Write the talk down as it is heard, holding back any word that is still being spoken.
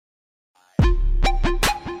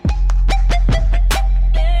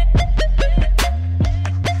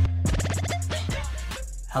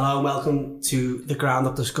Hello and welcome to the Ground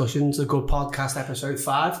Up Discussions, the GUD Podcast, episode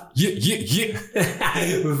 5. Yeah.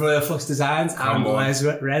 With Royal Flux Designs and Les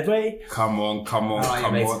Redway. Come on.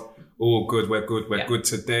 All good, we're good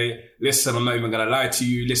today. Listen, I'm not even going to lie to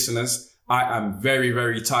you listeners. I am very,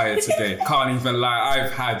 very tired today. Can't even lie.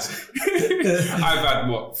 I've had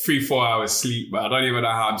 3-4 hours sleep, but I don't even know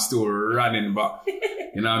how I'm still running, but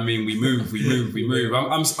you know what I mean? We move.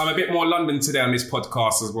 I'm a bit more London today on this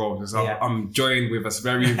podcast as well, because I'm joined with a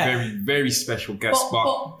very, very, very special guest.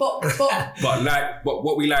 But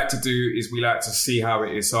what we like to do is we like to see how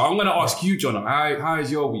it is. So I'm going to ask you, John, how has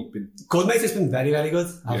your week been? Good, mate. It's been very, very good.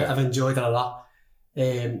 I've enjoyed it a lot.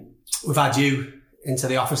 We've had you into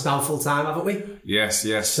the office now full time, haven't we? Yes.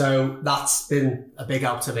 So that's been a big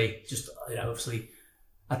help to me. Just, obviously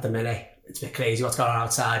at the minute, it's a bit crazy what's going on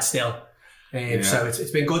outside still. So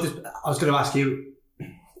it's been good. I was going to ask you,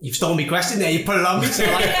 you've stolen my question there, you put it on me. So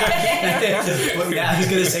but I was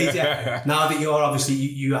going to say to you, now that you're obviously,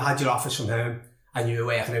 you had your office from home and you were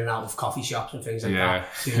working in and out of coffee shops and things like that,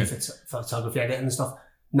 doing photography editing and stuff.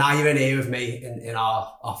 Now you're in here with me in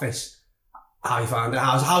our office. How you found it?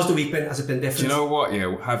 How's the week been? Has it been different? Do you know what?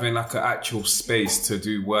 Yeah, having like an actual space to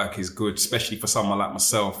do work is good, especially for someone like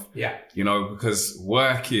myself. Yeah. Because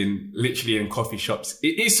working literally in coffee shops,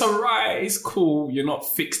 it's alright, it's cool. You're not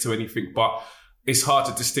fixed to anything, but it's hard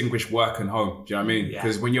to distinguish work and home. Do you know what I mean?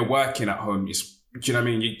 Because when you're working at home, do you know what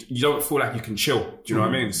I mean? You don't feel like you can chill. Do you know what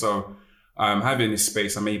I mean? So having this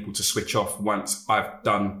space, I'm able to switch off once I've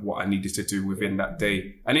done what I needed to do within that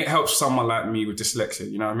day. And it helps someone like me with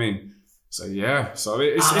dyslexia, you know what I mean? So it's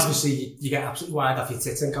obviously you get absolutely wired off your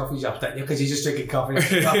tits in coffee shops, don't you? Because you're just drinking coffee.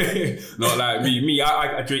 Not like me.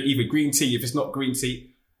 I drink either green tea. If it's not green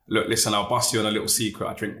tea, look, listen, I'll bust you on a little secret.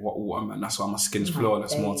 I drink hot water, man. That's why my skin's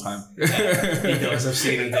flawless more time. Yeah, he does. I've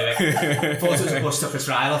seen him do it. I thought it was a bust up a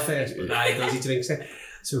trial off first, but now he does. He drinks it.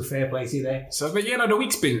 So fair play to you there. So, but the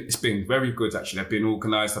week's been very good actually. I've been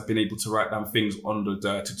organised. I've been able to write down things on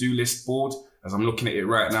the to-do list board as I'm looking at it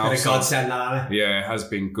right now. It's been a godsend, hasn't it? Yeah, it has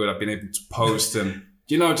been good. I've been able to post and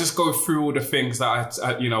just go through all the things that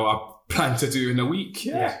I plan to do in a week.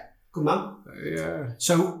 Yeah. Good man. Yeah.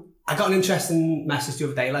 So I got an interesting message the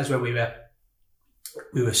other day, Les, where we were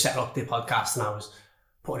setting up the podcast and I was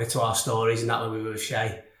putting it to our stories and that when we were with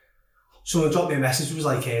Shay. Someone dropped me a message, was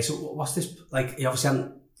like, hey, so what's this? Like, he obviously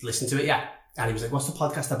hadn't listened to it yet. And he was like, what's the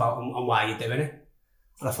podcast about and why are you doing it?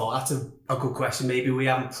 And I thought, that's a good question. Maybe we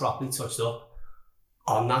haven't properly touched up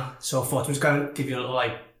on that. So I thought I was going to give you a little,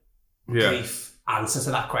 brief answer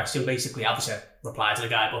to that question. Basically, obviously, I replied to the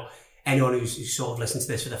guy, but anyone who's sort of listened to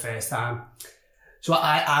this for the first time. So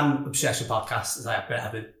I'm obsessed with podcasts.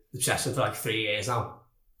 I've been obsessed with for like 3 years now.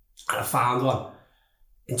 And I found one.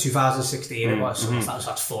 In 2016 it was, so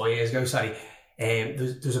that's 4 years ago, sorry.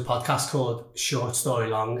 There's a podcast called Short Story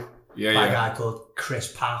Long by a guy called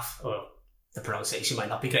Chris Paff, or the pronunciation might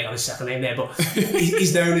not be great on his second name there, but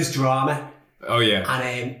he's known as Drama. Oh yeah.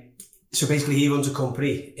 And so basically he runs a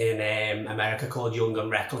company in America called Young and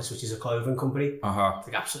Reckless, which is a clothing company.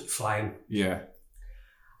 Like absolutely flying. Yeah.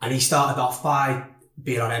 And he started off by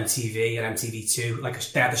being on MTV and MTV2,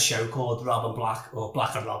 they had a show called Rob and Black, or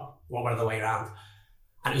Black and Rob, or one other way around.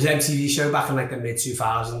 And it was an MTV show back in the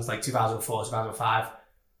mid-2000s, 2004, 2005.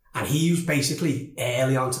 And he was basically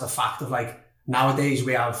early on to the fact of nowadays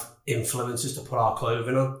we have influencers to put our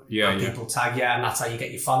clothing on. And people tag you and that's how you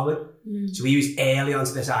get your following. So he was early on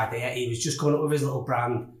to this idea. He was just coming up with his little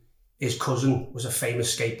brand. His cousin was a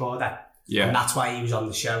famous skateboarder. Yeah. And that's why he was on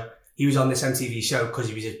the show. He was on this MTV show because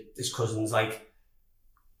he was his cousin's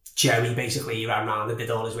Joey, basically. He ran around and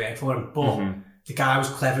did all his work for him. But the guy was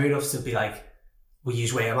clever enough to be like, will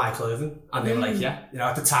you wear my clothing? And they were like, yeah.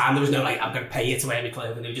 At the time, there was no I'm going to pay you to wear my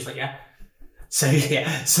clothing. They were just like, yeah. So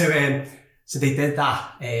they did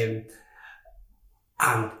that. And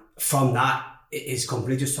from that, his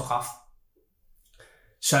company just took off.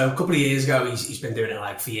 So a couple of years ago, he's been doing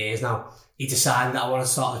it for years now. He decided that I want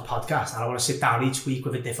to start this podcast and I want to sit down each week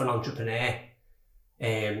with a different entrepreneur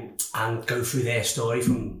and go through their story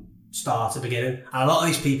from start to beginning. And a lot of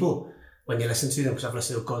these people, when you listen to them, because I've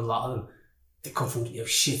listened to a good lot of them, they come from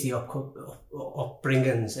shitty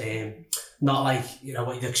upbringings, not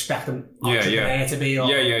what you'd expect an entrepreneur to be.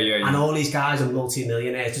 And all these guys are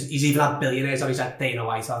multi-millionaires. He's even had billionaires on. He's had Dana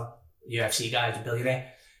White on, UFC guy, a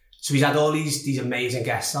billionaire. So he's had all these amazing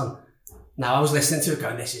guests on. Now I was listening to it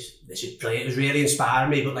going, this is brilliant. It was really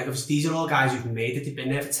inspiring me. But these are all guys who've made it. They've been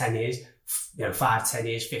there for 10 years, 5, 10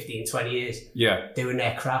 years, 15, 20 years. Yeah. Doing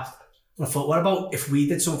their craft. And I thought, what about if we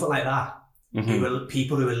did something like that? Who are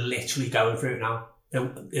people who are literally going through it now.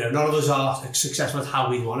 None of us are successful at how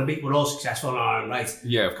we want to be. We're all successful in our own right.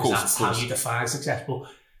 Yeah, of course. That's how you define successful.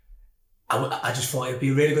 I just thought it'd be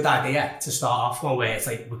a really good idea to start off one where it's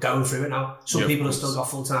like, we're going through it now. Some people have still got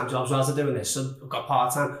full-time jobs whilst they're doing this. Some have got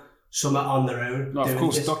part-time. Some are on their own. No, of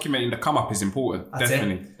course, documenting the come-up is important.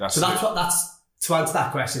 Definitely. To answer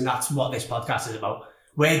that question, that's what this podcast is about.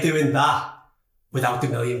 We're doing that without the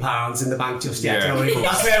 £1 million in the bank just yet. Yeah.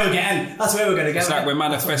 That's where we're getting. That's where we're going to get. It's like we're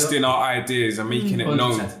manifesting our ideas and making it 100%.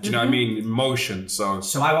 Known. Do you know what I mean? In motion. So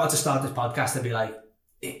I wanted to start this podcast and be like,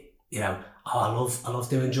 I love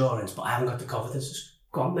doing drawings, but I haven't got the confidence. Just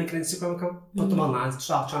go on, make an Instagram account, put them online,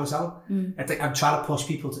 start trying to sell them. I think I'm trying to push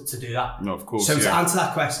people to do that. No, of course. So to answer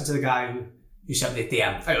that question to the guy who sent me the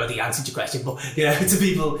DM, I already answered your question, but to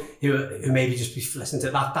people who maybe just be listening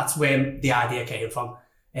to that, that's where the idea came from.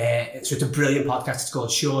 So it's a brilliant podcast. It's called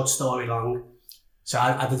Short Story Long. So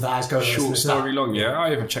I'd advise going to listen to that. Short Story Long, yeah.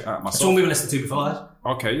 I even checked that myself. It's one we were listening to before that.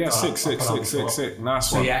 Okay, yeah, sick.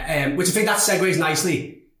 Nice one. So which I think that segues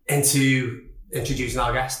nicely into introducing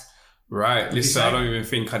our guest. Right, listen, I don't even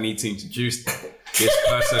think I need to introduce this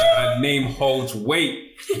person. Her name holds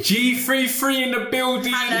weight. G33 in the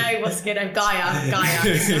building. Hello, what's good? I'm Gaia.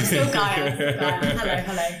 I'm still Gaia.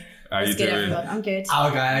 Hello. How you doing? Everyone? I'm good. How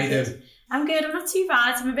are you doing? I'm good. I'm not too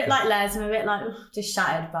bad. I'm a bit like Les. I'm a bit like just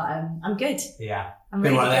shattered, but I'm good. Yeah, I'm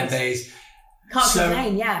been really one of them good. Days. Can't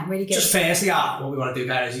complain. Yeah, I'm really good. Just firstly, what we want to do,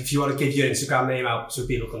 guys, if you want to give your Instagram name out so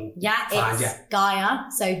people can find you. Gaia.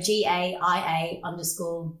 So GAIA_IA.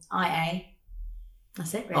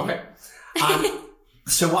 That's it, really. Okay.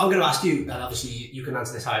 So what I'm going to ask you, and obviously you can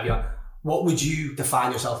answer this however you want. What would you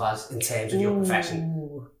define yourself as in terms of your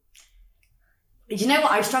profession? You know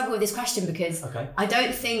what? I struggle with this question because I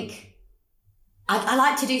don't think. I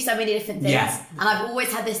like to do so many different things, and I've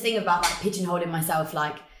always had this thing about like pigeonholing myself.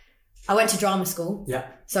 Like, I went to drama school,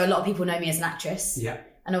 so a lot of people know me as an actress,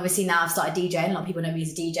 and obviously now I've started DJing. A lot of people know me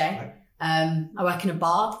as a DJ. Right. I work in a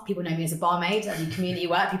bar. People know me as a barmaid. I do community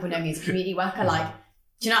work. People know me as a community worker. Like,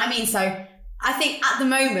 do you know what I mean? So I think at the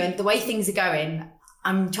moment, the way things are going,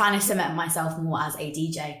 I'm trying to cement myself more as a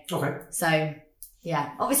DJ. Okay. So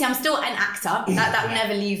yeah, obviously I'm still an actor. That will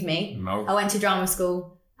never leave me. No. I went to drama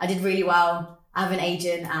school. I did really well. I have an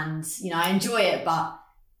agent, and I enjoy it. But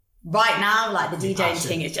right now, like the DJing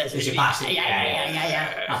thing is just your passion.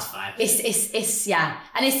 Yeah. That's fine. It's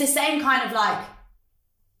and it's the same kind of like.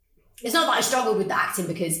 It's not that I struggle with the acting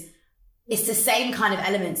because it's the same kind of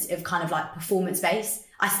elements of kind of like performance based.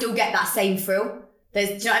 I still get that same thrill. Do you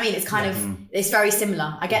know what I mean? It's kind of it's very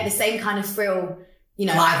similar. I get the same kind of thrill.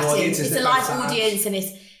 Live acting. Audience, it's a live audience, and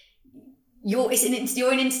you're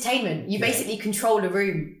in entertainment. You basically control a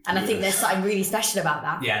room, and I think there's something really special about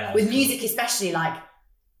that. Yeah, with music especially, like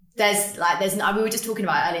there's we were just talking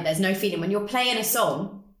about it earlier. There's no feeling when you're playing a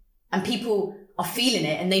song and people are feeling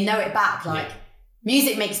it and they know it back. Like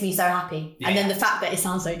music makes me so happy, and then the fact that it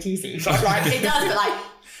sounds so cheesy, but like it does. But like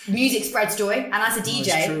music spreads joy, and as a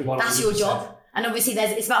DJ, that's your job. And obviously,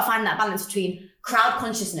 it's about finding that balance between crowd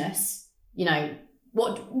consciousness.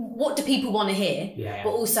 What do people want to hear?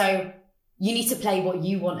 But also, you need to play what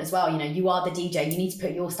you want as well. You are the DJ. You need to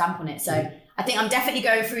put your stamp on it. So I think I'm definitely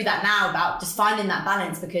going through that now about just finding that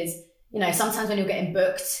balance because, sometimes when you're getting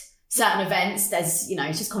booked certain events, there's,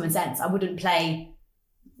 it's just common sense. I wouldn't play,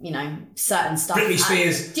 certain stuff. Britney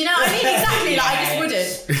Spears. Do you know what I mean? Exactly. Like I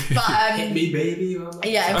just wouldn't. But hit me, baby.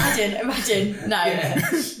 Yeah, imagine. No.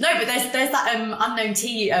 No, but there's that Unknown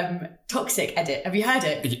T Toxic edit. Have you heard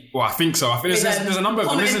it? Well, I think so. I think there's a number of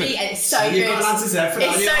them, isn't it? It's so good. You've got an answer there for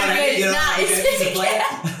that. It's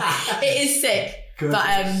so good. It is sick. Good.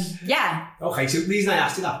 But yeah. Okay, so the reason I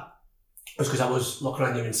asked you that was because I was looking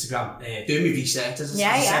on your Instagram, doing my research, as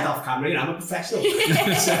I said off camera, I'm a professional.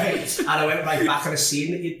 And I went right back and I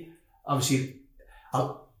seen that you, obviously,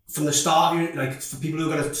 from the start, for people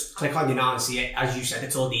who are going to click on you now and see it, as you said,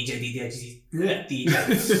 it's all DJ.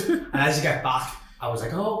 And as you get back, I was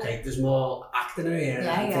like, oh, okay, there's more acting in here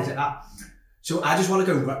and things like that. So I just want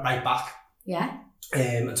to go right back. Yeah.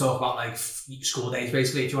 And talk about like school days,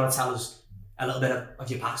 basically. If you want to tell us a little bit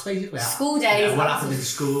of your past, basically. School days. What happened in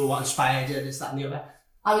school, what inspired you, this, that and the other.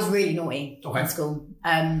 I was really naughty in school.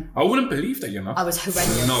 I wouldn't believe that, I was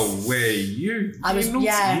horrendous. No way. I was naughty.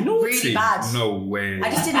 Really bad. No way.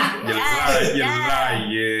 I just didn't You're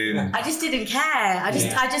lying. I just didn't care. I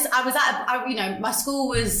was at my school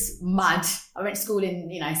was mad. I went to school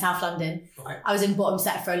in, South London. Okay. I was in bottom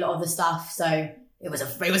set for a lot of the stuff, so it was a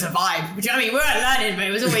vibe. Do you know what I mean? We weren't learning, but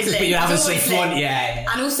it was always lit. But you're having some fun, yeah.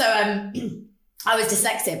 And also, I was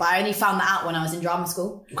dyslexic, but I only found that out when I was in drama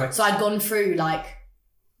school. Okay. So I'd gone through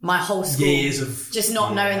my whole school years of just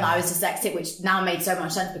not knowing that I was dyslexic, which now made so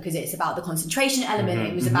much sense because it's about the concentration element.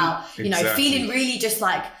 It was about feeling really just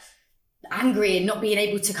like angry and not being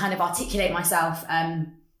able to kind of articulate myself.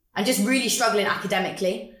 and just really struggling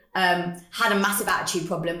academically. Had a massive attitude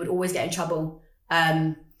problem, would always get in trouble.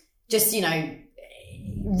 Just, you know,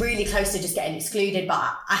 really close to just getting excluded. But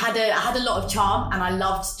I had a lot of charm, and I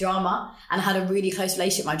loved drama, and I had a really close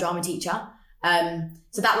relationship with my drama teacher.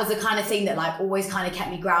 So that was the kind of thing that like always kind of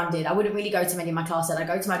kept me grounded. I wouldn't really go to many of my classes. I'd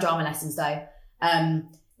go to my drama lessons though.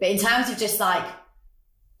 But in terms of just like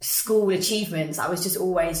school achievements, I was just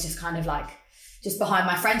always just kind of like just behind.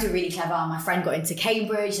 My friends were really clever. My friend got into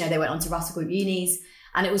Cambridge, you know, they went on to Russell Group unis.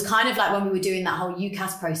 And it was kind of like when we were doing that whole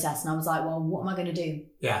UCAS process, and I was like, well, what am I going to do?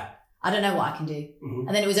 Yeah. I don't know what I can do. Mm-hmm.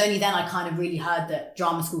 And then it was only then I kind of really heard that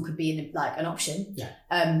drama school could be like an option. Yeah.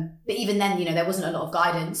 But even then, you know, there wasn't a lot of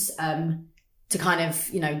guidance to kind of,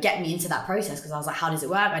 you know, get me into that process, because I was like, how does it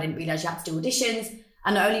work? I didn't realize you have to do auditions,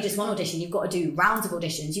 and not only just one audition, you've got to do rounds of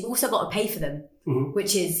auditions. You've also got to pay for them,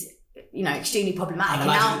 which is, you know, extremely problematic. And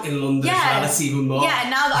now in London, it's even more. Yeah, and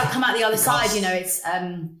now that I've come out the other side, you know, it's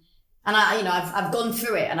and I, you know, I've gone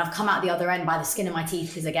through it, and I've come out the other end by the skin of my teeth,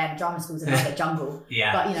 because again, drama school's another jungle.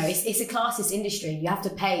 Yeah. But you know, it's a classist industry. You have to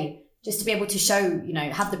pay just to be able to show, you know,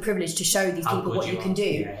 have the privilege to show these people what you can do.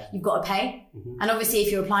 Yeah. You've got to pay. Mm-hmm. And obviously,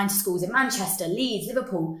 if you're applying to schools in Manchester, Leeds,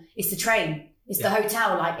 Liverpool, it's the train, it's the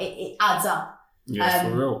hotel. Like it adds up. Yeah,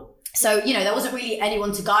 for real. So you know, there wasn't really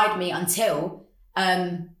anyone to guide me until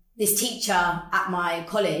this teacher at my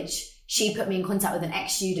college. She put me in contact with an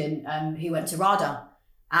ex-student who went to RADA.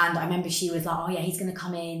 And I remember she was like, oh yeah, he's going to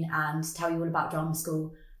come in and tell you all about drama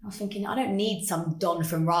school. I was thinking, I don't need some Don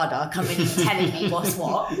from RADA coming and telling me what's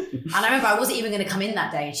what. And I remember I wasn't even going to come in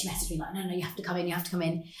that day. And she messaged me like, no, you have to come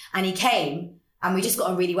in. And he came, and we just got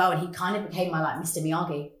on really well. And he kind of became my like Mr.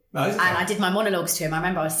 Miyagi. Oh, and I did my monologues to him. I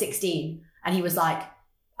remember I was 16, and he was like,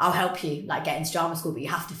 I'll help you like get into drama school, but you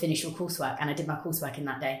have to finish your coursework. And I did my coursework in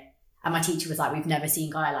that day. And my teacher was like, we've never seen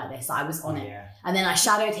Guy like this. I was on it. And then I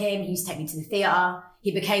shadowed him. He used to take me to the theatre. He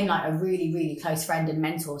became like a really, really close friend and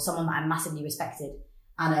mentor, someone that I massively respected.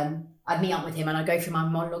 And I'd meet up with him, and I'd go through my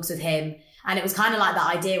monologues with him. And it was kind of like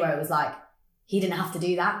that idea where it was like, he didn't have to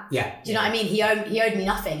do that. Yeah. Do you know what I mean? He owed me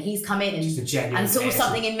nothing. He's come in and saw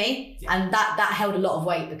something in me. Yeah. And that held a lot of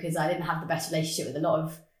weight, because I didn't have the best relationship with a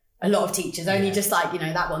lot of teachers, only just like, you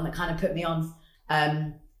know, that one that kind of put me on.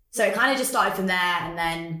 So it kind of just started from there, and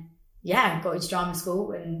then, got into drama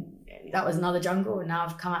school, and that was another jungle. And now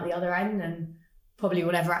I've come out the other end, and probably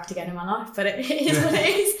will never act again in my life, but it is what it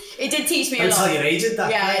is. It did teach me a lot. Tell your agent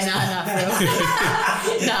that.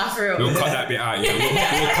 Yeah, for real. We'll cut that bit out. Yeah.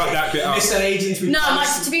 We'll cut that bit out. Mr. Agent.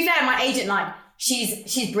 To be fair, my agent, like,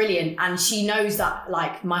 she's brilliant, and she knows that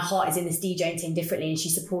like my heart is in this DJing thing differently, and she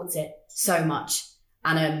supports it so much.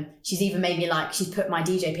 And she's even made me like, she's put my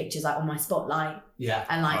DJ pictures like on my spotlight. Yeah.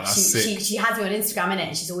 And like she has me on Instagram, innit?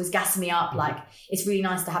 And she's always gassing me up. Mm-hmm. Like, it's really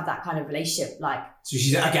nice to have that kind of relationship. Like, so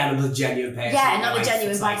she's again another genuine person. Yeah, another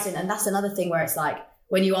genuine person. And that's another thing where it's like,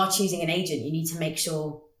 when you are choosing an agent, you need to make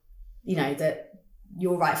sure, you know, that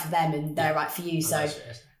you're right for them and they're right for you. So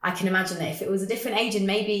I can imagine that if it was a different agent,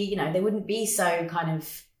 maybe, you know, they wouldn't be so kind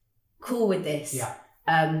of cool with this. Yeah.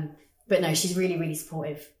 But no, she's really, really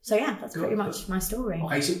supportive. So yeah, that's pretty much my story.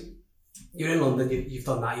 Okay, so you're in London, you've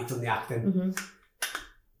done that, you've done the acting. Mm-hmm.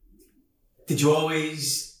 Did you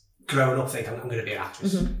always, growing up, think, I'm going to be an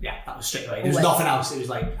actress? Mm-hmm. Yeah, that was straight away. There was nothing else. It was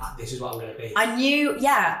like, this is what I'm going to be. I knew,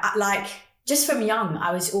 like, just from young,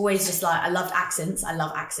 I was always just like, I loved accents. I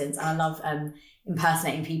love accents. And I love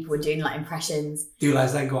impersonating people and doing like impressions. Do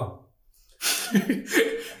Les then, go on.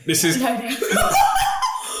 This is...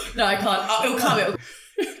 No, I can't. It'll come.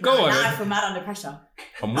 Go on. Now I feel mad under pressure.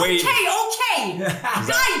 I'm waiting. Okay. Guy,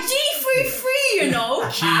 G33, you know.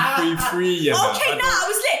 G33, you know. Okay, I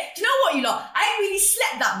was lit. Do you know what, you lot? I ain't really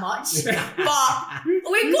slept that much, but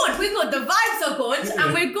we're good. The vibes are good,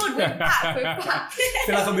 and we're good. We're back. I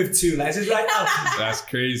feel like I'm with two letters right now. That's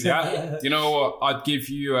crazy. You know what? I'd give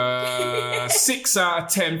you 6 out of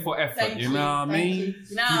 10 for effort. Thank you know what I mean?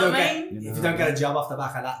 You know what I mean? If you don't get a job off the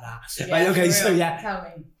back of that, Yeah, right, okay, so Tell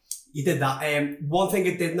me. You did that. One thing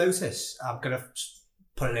I did notice, I'm going to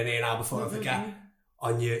put it in here now before I forget,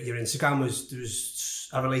 on your Instagram there was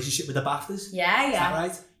a relationship with the BAFTAs. Yeah. Is that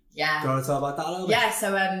right? Yeah. Do you want to talk about that a little bit? Yeah,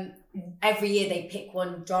 so every year they pick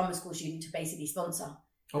one drama school student to basically sponsor.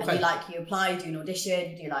 Okay. And you apply, you do an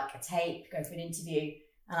audition, you do like a tape, go for an interview,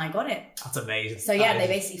 and I got it. That's amazing. So yeah, they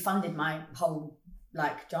basically funded my whole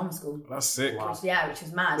like drama school. That's sick. Wow. Which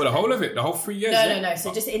was mad. Well, the whole of it, the whole 3 years? No.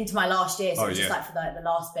 So just into my last year. So just like for the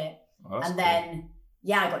last bit. Oh, and then,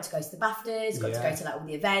 I got to go to the BAFTAs, got to go to like all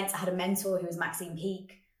the events. I had a mentor who was Maxine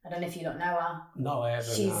Peake. I don't know if you don't know her. No, I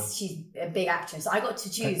haven't. She's a big actress. I got to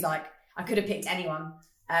choose, like, I could have picked anyone.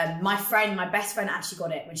 My best friend actually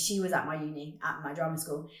got it when she was at my uni, at my drama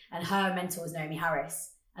school. And her mentor was Naomi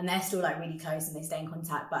Harris. and they're still like really close and they stay in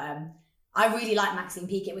contact. But I really like Maxine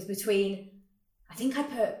Peake. It was between, I think I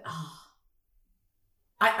put,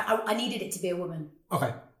 I needed it to be a woman.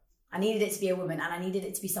 Okay. I needed it to be a woman, and I needed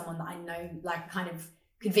it to be someone that I know, like kind of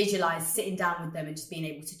could visualize sitting down with them and just being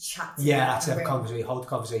able to chat to them. That's a conversation, hold the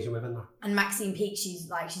conversation with them. And Maxine Peake, she's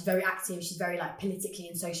very active, she's very like politically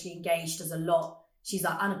and socially engaged, does a lot. She's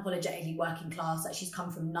like unapologetically working class, like she's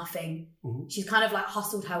come from nothing. Mm-hmm. She's kind of like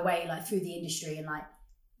hustled her way like through the industry and like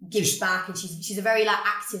gives back, and she's a very like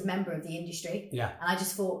active member of the industry. Yeah. And I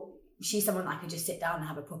just thought she's someone that I could just sit down and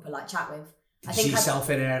have a proper like chat with. I think she's self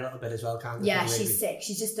in her a little bit as well, kind of. Yeah, she's sick.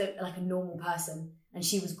 She's just like a normal person, and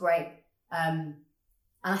she was great. And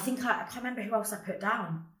I think I can't remember who else I put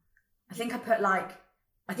down. I think I put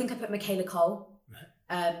Michaela Cole.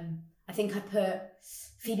 I think I put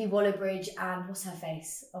Phoebe Waller-Bridge and what's her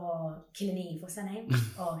face? Oh, Killing Eve. What's her name?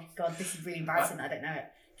 Oh God, this is really embarrassing. I don't know it.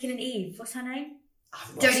 Killing Eve. What's her name?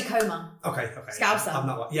 Jodie Comer. Okay. Scouser. I've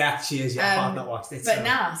not watched. Yeah, she is. Yeah, I've not watched it. But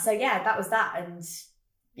that was that, and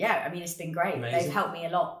yeah, I mean, it's been great. Amazing. They've helped me a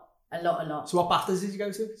lot. So what BAFTAs did you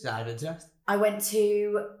go to? Is that of interest? I went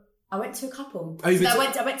to a couple. I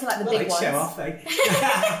went to like the big ones. Show off, eh?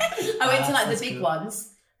 I went to like the big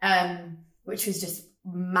ones, which was just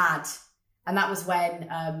mad. And that was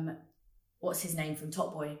when what's his name from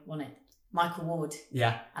Top Boy won it, Michael Ward.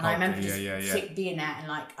 Yeah. And I remember just being there and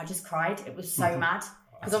like I just cried. It was so mad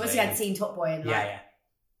because obviously I'd seen Top Boy and like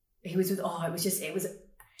he was with. it was.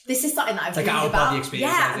 This is something that I've like read about.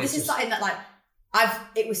 Yeah, this is something that like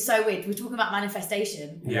it was so weird. We're talking about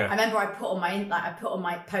manifestation. Yeah. I remember I put on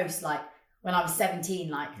my post like when I was 17,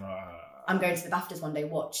 like I'm going to the BAFTAs one day,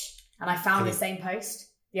 watch. And I found the same post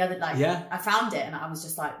the other I found it and I was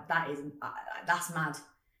just like, that's mad.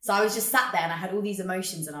 So I was just sat there and I had all these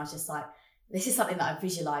emotions and I was just like, this is something that I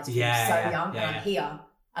visualized from young and I'm here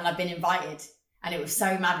and I've been invited. And it was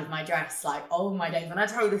so mad with my dress, like, oh my days. When I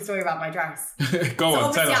told the story about my dress. Go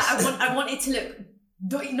on, tell us. I wanted to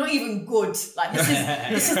look not even good. Like, this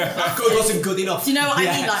is good wasn't good enough. Do you know what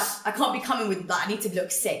I mean? Like, I can't be coming with, like, I need to look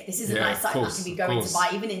sick. This isn't like something I can be going to buy,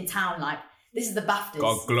 even in town. Like, this is the BAFTAs.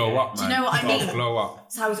 Gotta glow up, man. Do you know what I mean? Glow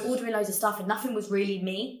up. So I was ordering loads of stuff and nothing was really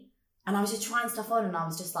me. And I was just trying stuff on and I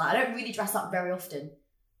was just like, I don't really dress up very often.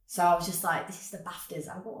 So I was just like, this is the BAFTAs.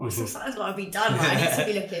 Something's got to be done. Right? I need to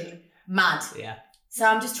be looking mad. Yeah. So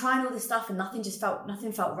I'm just trying all this stuff and nothing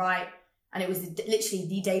felt right. And it was literally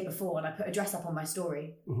the day before and I put a dress up on my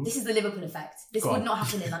story. Mm-hmm. This is the Liverpool effect. This would not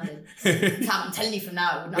happen in London. I'm telling you from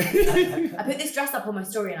now, it would not happen. I put this dress up on my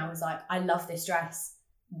story and I was like, I love this dress.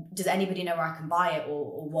 Does anybody know where I can buy it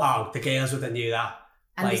or what? Oh, the girls would have knew that.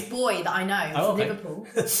 And this boy that I know from Liverpool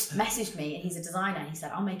messaged me and he's a designer. He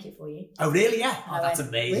said, I'll make it for you. Oh, really? Yeah. That's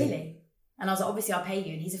amazing. Really? And I was like, obviously I'll pay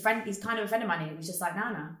you. And he's kind of a friend of mine and he was just like,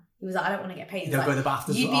 no. He was like, I don't want to get paid. You don't go to the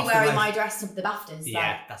BAFTAs. You'd be wearing my dress to the BAFTAs. Yeah,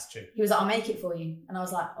 like, that's true. He was like, I'll make it for you. And I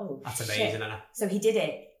was like, oh, that's amazing, isn't it? So he did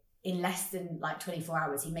it in less than like 24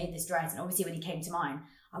 hours. He made this dress. And obviously when he came to mine,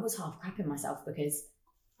 I was half crapping myself because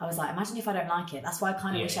I was like, imagine if I don't like it. That's why I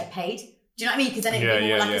kind of wish I'd paid. Do you know what I mean? Because then it'd be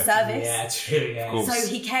more like a service. Yeah, true, yeah. So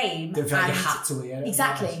he came. They felt like you had to wear it.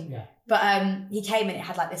 Exactly. Yeah. But he came and it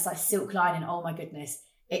had like this like silk line and oh my goodness,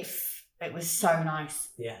 it was so nice.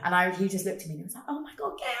 Yeah. And he just looked at me and he was like, oh my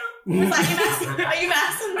God, girl. He was like, are you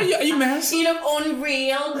messing? Are you messing? You look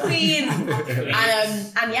unreal, queen.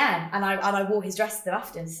 and I wore his dress to the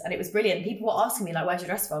BAFTAs and it was brilliant. People were asking me like, where's your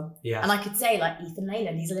dress from? Yeah. And I could say like Ethan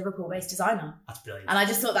Leyland, he's a Liverpool-based designer. That's brilliant. And I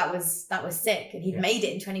just thought that was sick. And he'd made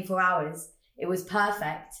it in 24 hours. It was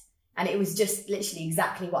perfect. And it was just literally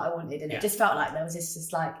exactly what I wanted. And it just felt like there was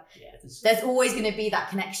just like, there's always going to be that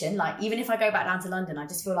connection. Like even if I go back down to London, I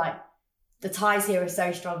just feel like the ties here are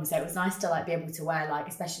so strong. So it was nice to like be able to wear, like,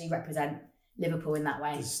 especially represent Liverpool in that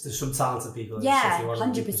way. There's some talented people in the city.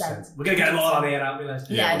 100%. We're going to get them all on here, aren't we, Les?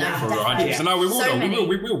 Yeah, no, 100%. No,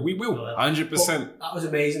 we will, we will. 100%. That was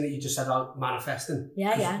amazing that you just said about manifesting.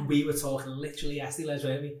 Yeah. We were talking literally yesterday, Les,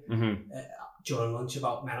 weren't we? Mm-hmm. During lunch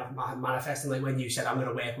about manifesting, like when you said, I'm going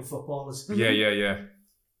to work with footballers. Mm-hmm. Yeah.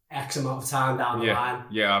 X amount of time down the line.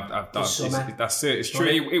 Yeah, that's it. It's true.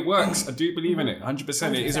 It works. I do believe in it.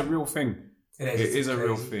 100%. It is a real thing. It is a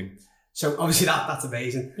real thing. So obviously that's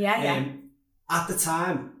amazing. Yeah. At the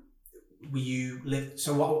time,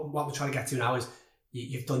 so what we're trying to get to now is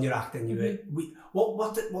you've done your acting.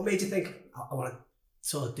 What made you think I want to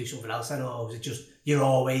sort of do something else then, or was it just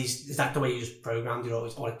is that the way you just programmed? You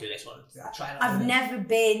always want to do this one. Try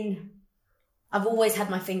that. I've always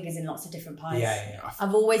had my fingers in lots of different pies. Yeah.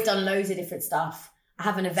 I've always done loads of different stuff. I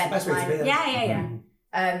have an event with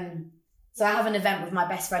so I have an event with my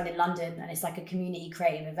best friend in London and it's like a community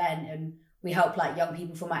creative event and we help like young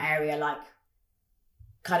people from my area like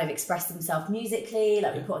kind of express themselves musically.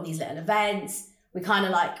 Like we put on these little events. We kind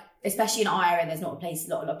of like, especially in our area, there's not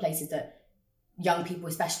a lot of places that young people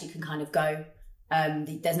especially can kind of go.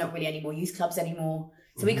 There's not really any more youth clubs anymore.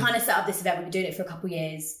 So we kind of set up this event. We've been doing it for a couple of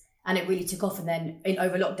years and it really took off. And then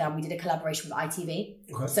over lockdown, we did a collaboration with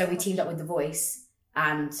ITV. Okay. So we teamed up with The Voice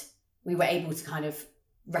and we were able to kind of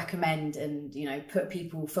recommend and, you know, put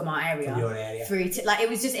people from our area, through to, like, it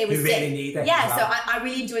was sick. Really need it. Yeah. So I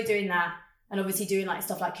really enjoy doing that. And obviously doing like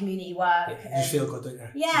stuff like community work. You just feel good, don't you?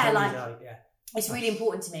 Yeah. It's really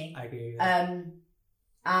important to me. I agree with that.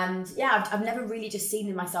 And yeah, I've never really just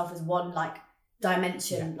seen myself as one like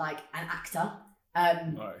dimension, like an actor.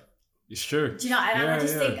 No, it's true. Do you know? And I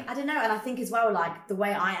just think, I don't know. And I think as well, like the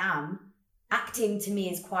way I am, acting to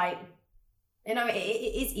me is quite, you know, it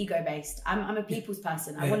is ego based. I'm a people's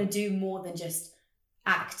person. I want to do more than just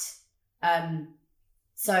act.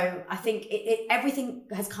 So I think everything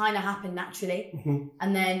has kind of happened naturally. Mm-hmm.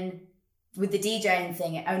 And then with the DJing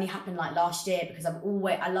thing, it only happened like last year because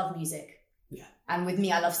I love music. Yeah. And with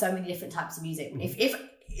me, I love so many different types of music. Mm-hmm.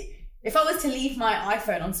 If I was to leave my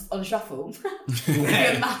iPhone on shuffle, it'd be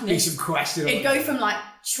a madness. Some question. It'd go from like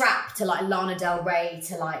trap to like Lana Del Rey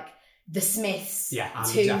to like The Smiths to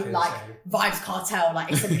exactly like Vibes Cartel.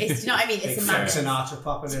 Like it's do you know what I mean? It's a madness. Sinatra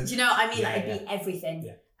popping in. Do you know what I mean? Like it'd be everything.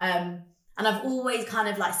 Yeah. And I've always kind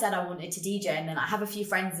of like said I wanted to DJ, and then I have a few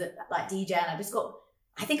friends that like DJ, and I just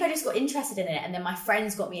got interested in it, and then my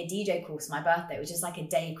friends got me a DJ course for my birthday, which is like a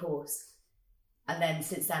day course. And then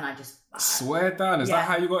since then, I just... Swear down, is that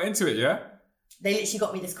how you got into it, yeah? They literally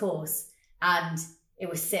got me this course and it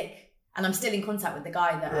was sick. And I'm still in contact with the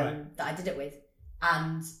guy that I did it with.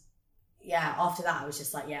 And yeah, after that, I was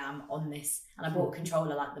just like, yeah, I'm on this. And I bought a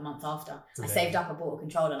controller like the month after. I saved up, I bought a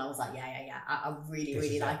controller and I was like, I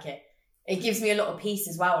really like it. It gives me a lot of peace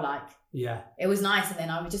as well. Like, it was nice. And then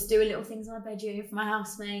I would just do little things in my bedroom for my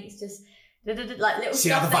housemates, just... like little see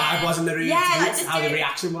stuff how the vibe was in the room, how the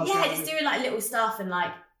reaction was. Yeah, just doing like little stuff, and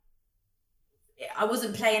like I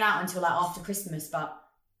wasn't playing out until like after Christmas, but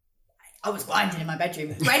I was grinding in my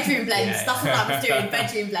bedroom blends, stuff like that I was doing,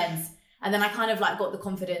 bedroom blends. And then I kind of like got the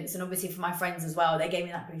confidence, and obviously for my friends as well, they gave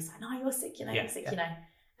me that boost, like, no, you're sick, you know, you're sick, you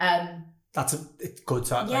know. It's good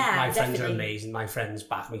to like, my friends are amazing, my friends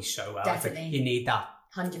back me so well. Definitely. I think you need that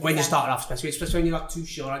 100%. when you're starting off, especially when you're not too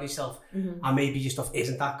sure on yourself, and maybe your stuff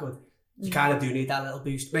isn't that good. You kind of do need that little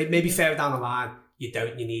boost. Maybe further down the line, you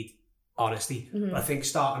don't. You need honesty. But I think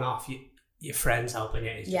starting off, your friends helping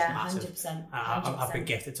you is just massive. 100%. I've been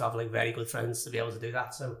gifted to have like very good friends to be able to do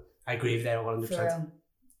that. So I agree with you 100%.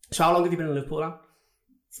 So how long have you been in Liverpool now?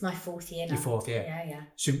 It's my 4th year now. Your 4th year? Yeah.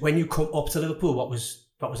 So when you come up to Liverpool, what was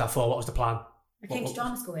that for? What was the plan? I came to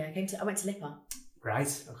drama school here. I went to LIPA.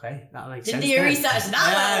 Right, okay, that makes sense. Didn't do your research now.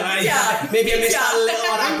 Maybe I missed that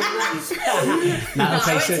little one. I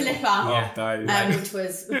went to LIPA, which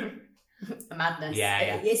was a madness.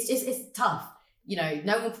 Yeah. It's tough. You know,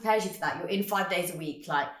 no one prepares you for that. You're in 5 days a week,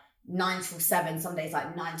 like 9 till 7. Some days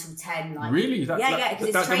like 9 till 10. Like really?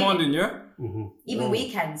 That's demanding, yeah. Mm-hmm. Even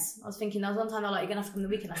weekends. I was thinking there was one time they're like, you're gonna have to come on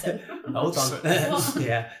the weekend. I said, hold on. What?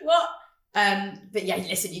 Yeah. What? But yeah,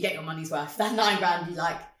 listen, you get your money's worth. That £9,000, you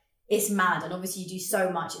like. It's mad, and obviously you do so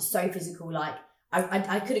much. It's so physical. Like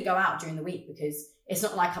I couldn't go out during the week because it's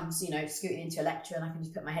not like I'm, you know, scooting into a lecture and I can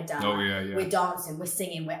just put my head down. Oh like, yeah. We're dancing, we're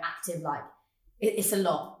singing, we're active. Like it's a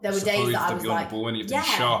lot. There were days that I was like, ball, you have to be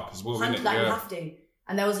sharp as well, like you have to.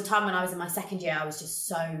 And there was a time when I was in my 2nd year, I was just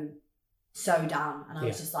so down, and I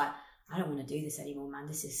was just like, I don't want to do this anymore, man.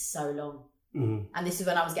 This is so long. Mm-hmm. And this is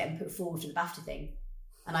when I was getting put forward for the BAFTA thing,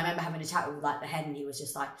 and I remember having a chat with like the head, and he was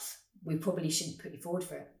just like, we probably shouldn't put you forward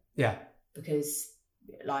for it. Yeah. Because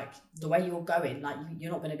like the way you're going, like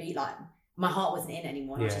you're not going to be like, my heart wasn't in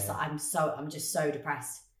anymore. I was just like, I'm just so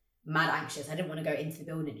depressed, mad anxious. I didn't want to go into the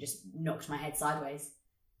building. It just knocked my head sideways.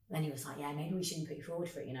 And then he was like, yeah, maybe we shouldn't put you forward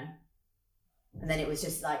for it, you know? And then it was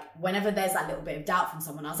just like, whenever there's that little bit of doubt from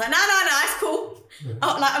someone, I was like, no, it's cool.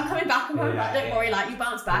 Oh, like I'm coming back. Don't worry, like you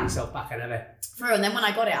bounce back. Put yourself back in it. For real. And then when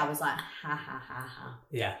I got it, I was like, ha.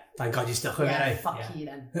 Yeah. Thank God you stuck with it. Fuck you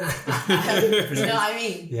then. Do you know what I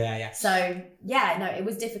mean? Yeah. So yeah, no, it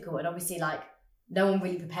was difficult, and obviously like no one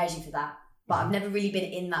really prepares you for that. But I've never really been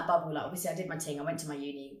in that bubble. Like obviously I did my thing. I went to my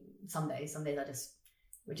uni. Some days I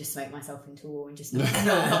would just smoke myself into war and just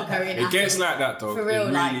not go in. It gets like that, though. For real,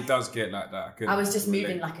 it really does get like that. I was just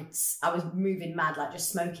moving I was moving mad, like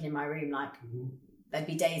just smoking in my room. Like there'd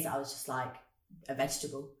be days that I was just like a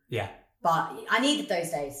vegetable. Yeah. But I needed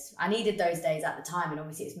those days. at the time, and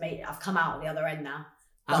obviously I've come out at the other end now.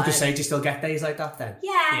 I was just saying, do you still get days like that then?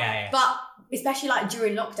 Yeah. But especially like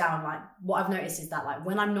during lockdown, like what I've noticed is that like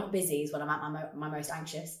when I'm not busy is when I'm at my most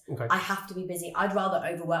anxious. Okay. I have to be busy. I'd rather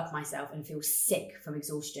overwork myself and feel sick from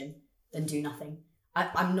exhaustion than do nothing.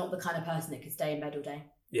 I'm not the kind of person that could stay in bed all day.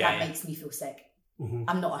 That makes me feel sick. Mm-hmm.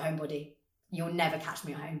 I'm not a homebody. You'll never catch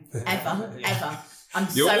me at home. Ever. Ever.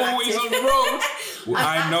 You're so always active. on the road.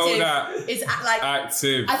 I know that. It's like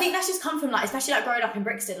active. I think that's just come from like, especially like growing up in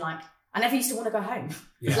Brixton, like I never used to want to go home.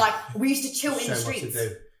 Yeah. Like we used to chill in the So much streets. to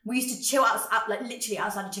do. We used to chill out like literally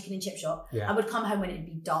outside a chicken and chip shop. Yeah. I would come home when it'd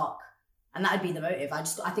be dark, and that'd be the motive. I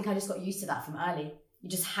think I just got used to that from early. You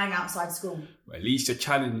just hang outside school. Well, at least you're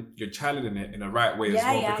channeling it in the right way as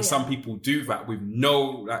well, because some people do that with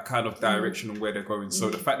no that kind of direction on where they're going. So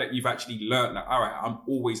the fact that you've actually learned that, all right, I'm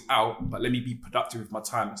always out, but let me be productive with my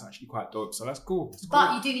time, it's actually quite dope. So that's cool.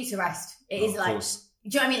 But you do need to rest. It is like, course. do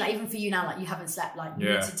you know what I mean? Like even for you now, like you haven't slept, like you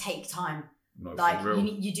need to take time. No, like for real.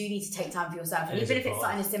 you do need to take time for yourself. And even if it's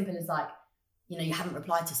something as simple as like, you know, you haven't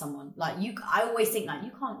replied to someone. Like I always think like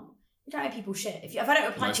you don't owe people shit. If I don't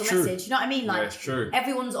reply to your message, you know what I mean? Like it's true.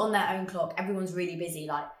 Everyone's on their own clock. Everyone's really busy.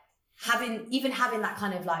 Like having that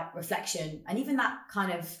kind of like reflection and even that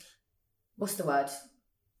kind of, what's the word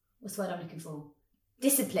I'm looking for?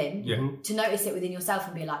 Discipline to notice it within yourself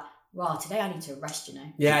and be like, wow, today I need to rest, you know?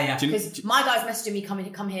 Yeah. Because my guy's messaging me,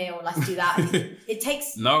 come here, or let's do that. And it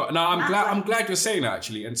takes... No, I'm glad you're saying that,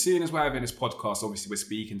 actually. And seeing as we're having this podcast, obviously we're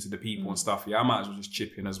speaking to the people and stuff. Yeah, I might as well just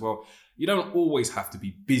chip in as well. You don't always have to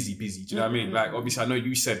be busy. Do you know what I mean? Like, obviously, I know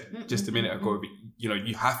you said just a minute ago, you know,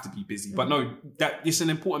 you have to be busy. But no, that it's an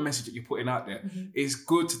important message that you're putting out there. It's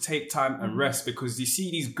good to take time and rest, because you see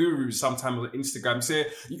these gurus sometimes on Instagram say,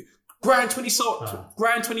 grind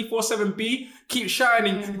 24/7, B, keep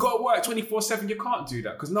shining. You got to work 24/7. You can't do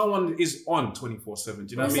that because no one is on 24/7.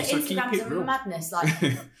 Do you know what I mean? So Instagram's keep it real. Madness. Like,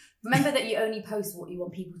 remember that you only post what you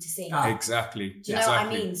want people to see. Exactly. Do you know what I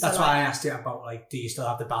mean? That's why I asked you about like, do you still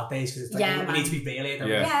have the bad days? Because it's like we need to be real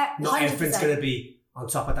here. Not 100%. everything's going to be on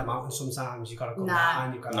top of the mountain. Sometimes you got to go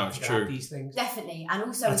down. You've got to have these things. Definitely, and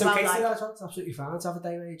also it's as well, okay like, to do that. It's absolutely fine to have a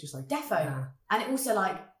day where you're just like defo. And it also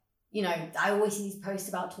like, you know, I always see these posts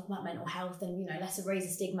about talking about mental health and, you know, let's erase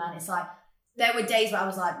the stigma. And it's like, there were days where I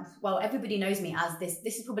was like, well, everybody knows me as this.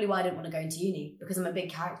 This is probably why I didn't want to go into uni, because I'm a big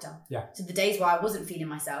character. Yeah. So the days where I wasn't feeling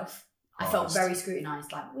myself, I felt very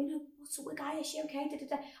scrutinised. Like, you know, what's the guy? Is she okay?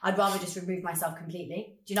 I'd rather just remove myself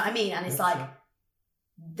completely. Do you know what I mean? And it's like,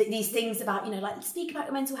 these things about, you know, like, speak about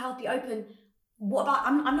your mental health, be open. What about,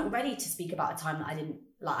 I'm not ready to speak about a time that I didn't,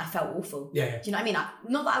 like, I felt awful. Yeah. Do you know what I mean?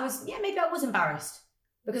 Not that I was, maybe I was embarrassed.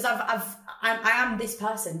 Because I am this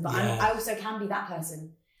person, but I also can be that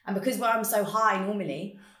person. And because where I'm so high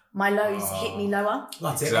normally, my lows hit me lower.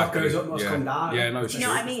 That's it. What goes up must come down. Yeah, no, do you know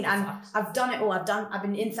what I mean? And I've done it all. I've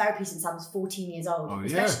been in therapy since I was 14 years old. Oh,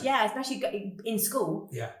 especially in school.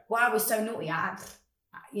 Yeah. Where I was so naughty. I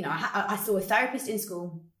saw a therapist in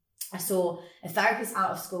school. I saw a therapist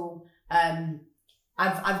out of school. I've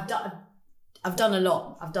done a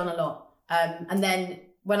lot. And then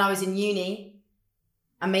when I was in uni,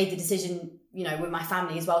 I made the decision, you know, with my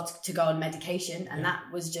family as well to go on medication. And that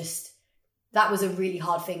was a really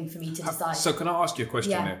hard thing for me to decide. So can I ask you a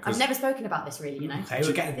question there? I've never spoken about this really, you know. Okay,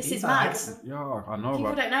 we're getting this is mad. Yeah, I know.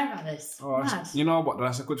 People don't know about this. Mad. You know what?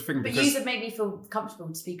 That's a good thing. But you have made me feel comfortable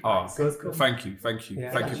to speak about it. Good. Cool. Thank you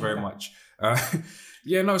very much.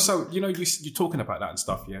 So, you know, you're talking about that and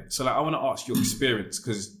stuff, yeah? So, like, I want to ask your experience,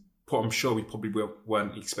 because I'm sure we probably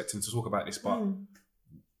weren't expecting to talk about this, but...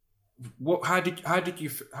 How did you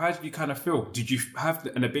kind of feel? Did you have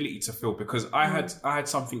an ability to feel? Because I had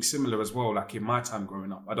something similar as well. Like in my time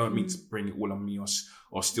growing up, I don't mean to bring it all on me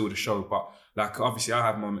or steal the show, but like obviously I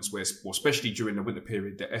have moments where, especially during the winter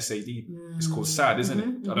period, the SAD is called SAD, isn't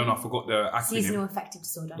it? I don't know. I forgot the acronym. Seasonal affective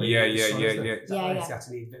disorder. Yeah.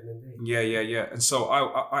 And so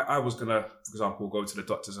I was gonna, for example, go to the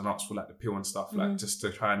doctors and ask for like the pill and stuff, like just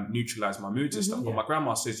to try and neutralize my moods and stuff. But my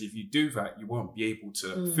grandma says if you do that, you won't be able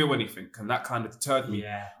to feel anything, and that kind of deterred me.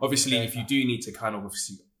 Obviously, if you do need to kind of,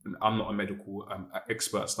 obviously, I'm not a medical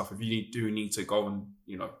expert stuff. If you do need to go and,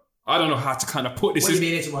 you know, I don't know how to kind of put this. What do you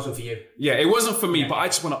mean it wasn't for you? Yeah, it wasn't for me, but I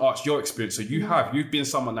just want to ask your experience. So you've been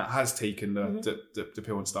someone that has taken the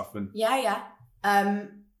pill and stuff, and I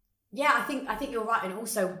think you're right. And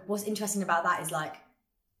also, what's interesting about that is like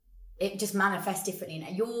it just manifests differently.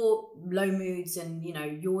 And your low moods and, you know,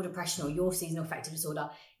 your depression or your seasonal affective disorder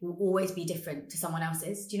will always be different to someone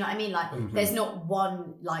else's. Do you know what I mean? Like there's not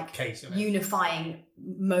one like unifying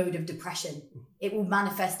mode of depression. It will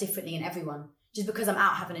manifest differently in everyone. Just because I'm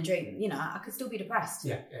out having a drink, you know, I could still be depressed.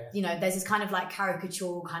 Yeah. You know, there's this kind of like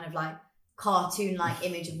caricature, kind of like cartoon-like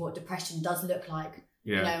image of what depression does look like,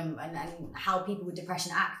 you know, and how people with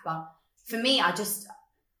depression act. But for me, I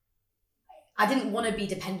didn't want to be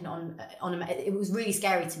dependent on it was really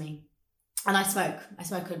scary to me. And I smoke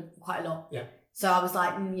quite a lot. Yeah. So I was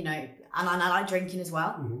like, and I like drinking as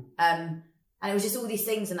well. And it was just all these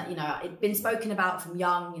things, and it'd been spoken about from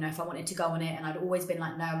young, if I wanted to go on it, and I'd always been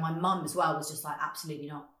like, no. My mum as well was just like, absolutely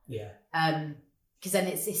not. Yeah. Because then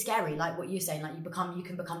it's scary, like what you're saying, like you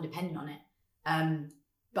can become dependent on it.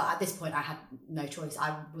 But at this point, I had no choice.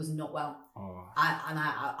 I was not well. Oh.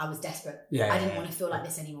 I was desperate. I didn't want to feel like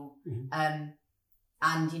this anymore. And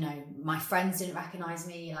my friends didn't recognise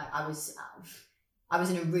me. Like I was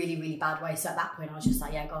in a really, really bad way. So at that point, I was just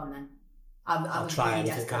like, yeah, go on then. I was really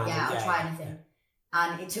desperate. I'll try anything.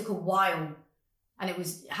 And it took a while. And it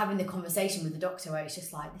was having the conversation with the doctor where it's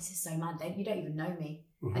just like, this is so mad. You don't even know me.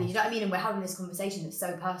 And you know what I mean? And we're having this conversation that's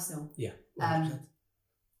so personal. Yeah.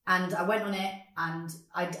 And I went on it, and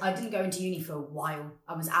I didn't go into uni for a while.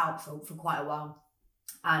 I was out for quite a while.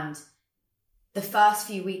 And the first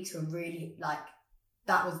few weeks were really like,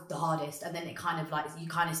 that was the hardest. And then it kind of like, you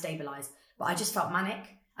kind of stabilise. But I just felt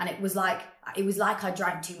manic. And it was like I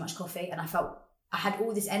drank too much coffee, and I felt I had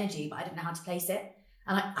all this energy, but I didn't know how to place it.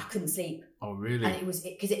 And I couldn't sleep. Oh, really? And it was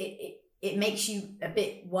because it makes you a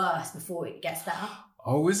bit worse before it gets better.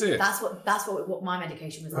 Oh, is it? That's what my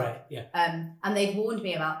medication was like. Right, yeah. And they'd warned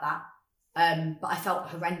me about that. But I felt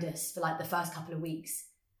horrendous for like the first couple of weeks.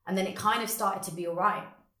 And then it kind of started to be all right.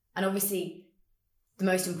 And obviously the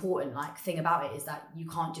most important thing about it is that you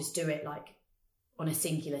can't just do it like on a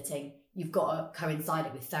singular thing. You've got to coincide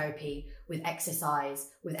it with therapy, with exercise,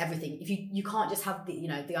 with everything. If you can't just have the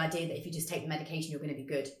idea that if you just take the medication, you're going to be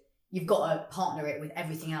good. You've got to partner it with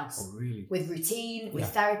everything else. Oh, really? With routine, with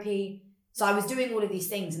therapy. So I was doing all of these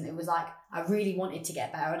things, and it was like, I really wanted to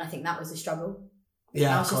get better. And I think that was a struggle.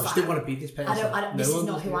 Yeah, of course. You didn't want to be this person. This is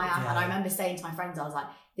not who I am. And I remember saying to my friends, I was like,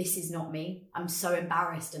 this is not me. I'm so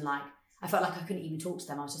embarrassed. And I felt like I couldn't even talk to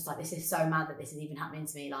them. I was just like, this is so mad that this is even happening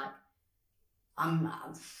to me. Like,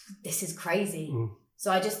 this is crazy.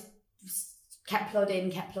 So I just kept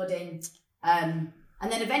plodding.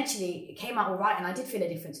 And then eventually it came out all right, and I did feel a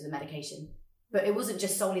difference with the medication. But it wasn't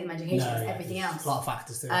just solely the medication, it was everything else. A lot of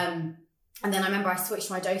factors too. And then I remember I switched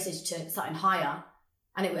my dosage to something higher,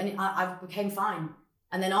 and I became fine.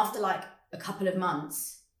 And then after like a couple of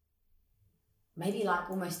months, maybe like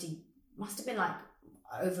must have been like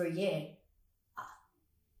over a year.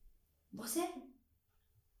 Was it?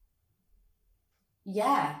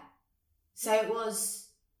 Yeah. So it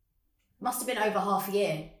must have been over half a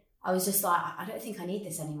year. I was just like, I don't think I need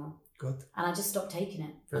this anymore. Good. And I just stopped taking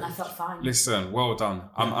it. And I felt fine. Listen, well done.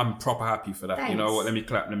 I'm proper happy for that. Thanks. You know what? Let me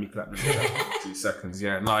clap. 2 seconds.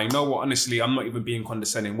 Yeah. No, you know what? Honestly, I'm not even being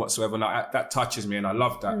condescending whatsoever. No, that touches me, and I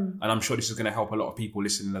love that. And I'm sure this is going to help a lot of people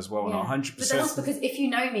listening as well. Yeah. 100%. But then also because if you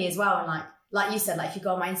know me as well, and like you said, like if you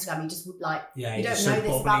go on my Instagram, you just like, you don't know so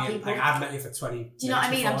this about people. Like I've met you for 20 minutes. Do you know what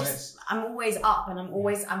I mean? I'm always up, and I'm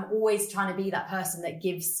always trying to be that person that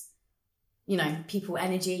gives, people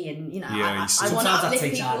energy, and I want to sometimes that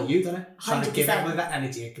takes people. Out of you, doesn't it? 100%. Trying to give everyone that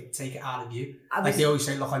energy, it can take it out of you. Like they always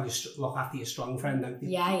say, look after your strong friend. Don't they?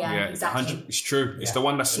 Yeah, exactly. It's true. It's the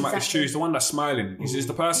one that's It's true. It's the one that's smiling. It's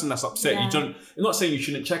the person that's upset. Yeah. You're not saying you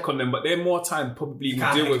shouldn't check on them, but they're more time probably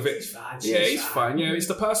to deal with it. It's fine. Yeah, it's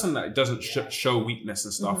the person that doesn't show weakness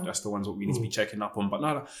and stuff. That's the ones that we need to be checking up on. But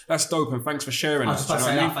no, that's dope, and thanks for sharing that.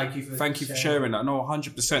 Thank you for sharing that. No,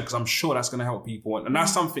 100%, because I'm sure that's going to help people, and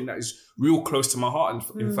that's something that is real close to my heart.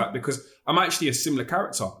 In fact, because I'm actually a similar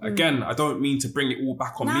character. Again, I don't mean to bring it all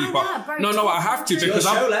back on me, but no, I have to, because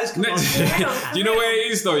do you know where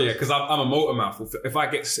it is though? Yeah, because I'm a motor mouth. If I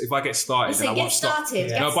get started, then I won't stop.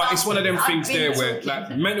 No, but it's one of them things there where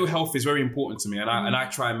like mental health is very important to me, and I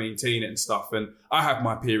try and maintain it and stuff. And I have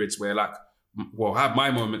my periods where I have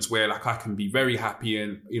my moments where I can be very happy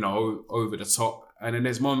and over the top, and then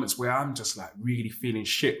there's moments where I'm just really feeling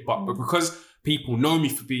shit, but because people know me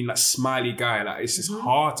for being that smiley guy, it's just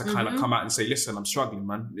hard to kind of come out and say, listen, I'm struggling,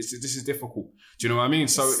 man. This is difficult. Do you know what I mean?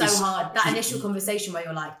 So it's hard. That initial conversation where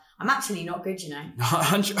you're like, I'm actually not good,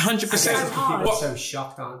 100%. People are so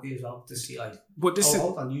shocked, aren't they, as well, to see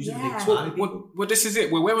hold on, usually well, this is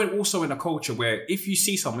it. We're also in a culture where if you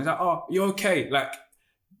see someone, it's like, oh, you're okay.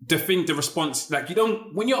 The response, you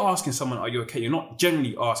don't, when you're asking someone, are you okay? You're not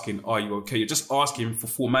generally asking, are you okay? You're just asking for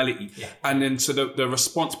formality. Yeah. And then, so the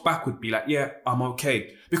response back would be like, yeah, I'm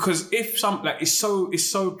okay. Because if it's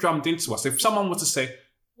so drummed into us. If someone was to say,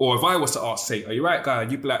 or if I was to say, are you right, guy?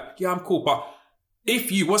 And you'd be like, yeah, I'm cool. But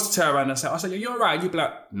if you was to turn around and say, yeah, you're right. You'd be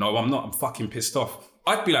like, no, I'm not. I'm fucking pissed off.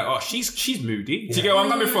 I'd be like, oh, she's moody. Do you get where I'm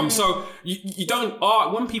coming from? So you don't,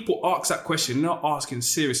 when people ask that question, they're not asking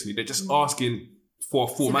seriously. They're just asking for a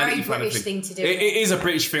formality it's a very kind of British thing to do. It is a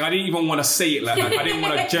British thing. I didn't even want to say it like that. I didn't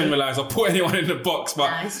want to generalise or put anyone in the box. But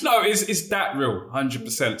no, it's that real,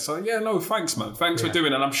 100%. So yeah, no, thanks, man. Thanks for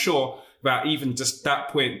doing it. And I'm sure that even just that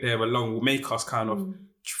point there alone will make us kind of,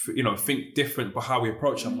 think different about how we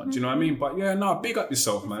approach them. Do you know what I mean? But yeah, no, big up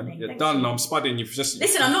yourself, man. You're done. I'm spudding. You've just...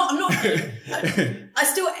 Listen, I'm not. I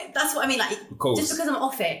still, that's what I mean. Like, just because I'm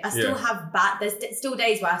off it, I still have there's still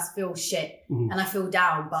days where I feel shit and I feel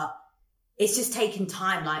down, but it's just taking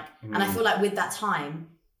time. Like, and I feel like with that time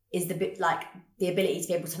is the bit, like the ability to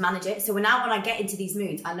be able to manage it. So now when I get into these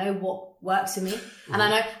moods, I know what works for me. And I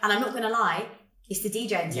know, and I'm not going to lie, it's the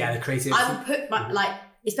DJing. Yeah, the creativity. I will put my,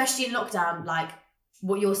 especially in lockdown, like,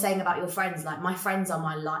 what you're saying about your friends, like my friends are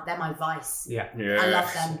they're my vice. Yeah. I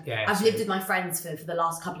love them. Yeah, I've lived with my friends for the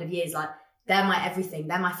last couple of years. Like they're my everything.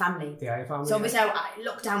 They're my family. Yeah, family. So obviously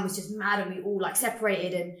lockdown was just mad and we all like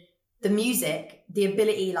separated, and the music, the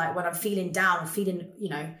ability, like when I'm feeling down,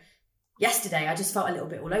 yesterday I just felt a little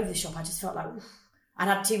bit all over the shop. I just felt like I'd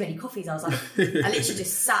had too many coffees. I was like, I literally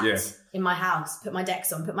just sat in my house, put my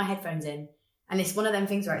decks on, put my headphones in. And it's one of them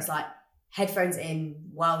things where it's like headphones in,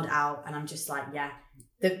 world out. And I'm just like,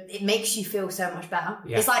 it makes you feel so much better.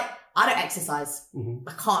 Yeah. It's like, I don't exercise. Mm-hmm.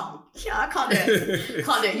 I can't do it.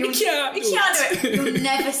 Can't do it. You can't do it. You'll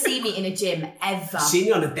never see me in a gym, ever. Seeing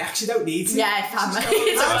you on the decks, you don't need to. Yeah, fam.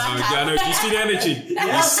 It's a workout. I know. You see the energy.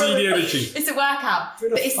 You see the energy. It's a workout.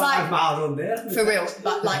 But it's like, on there. For real.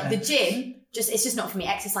 But like the gym, it's just not for me.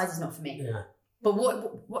 Exercise is not for me. Yeah. But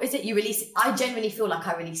what is it you release? I genuinely feel like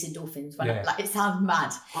I release endorphins when like it sounds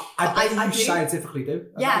mad. I bet you scientifically do.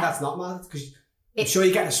 I think that's not mad because I'm sure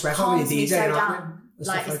you get a sweat on when you DJ. So down.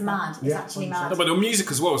 Like it's mad. It's actually mad. No, but the music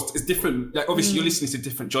as well is different. Like obviously you're listening to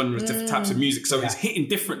different genres, different types of music, so it's hitting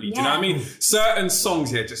differently. Do you know what I mean? Certain songs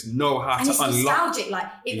here just know how to unlock. It's nostalgic. Like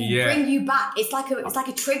it will bring you back. It's like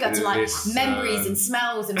a trigger to like memories and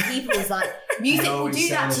smells and people's like music will do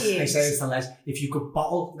that to you. I say this to Les, if you could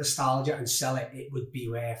bottle nostalgia and sell it, it would be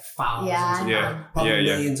worth thousands of pounds, probably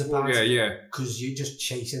millions of pounds. Because you're just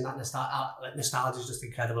chasing that nostalgia. Nostalgia is just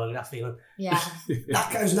incredible. That feeling. Yeah.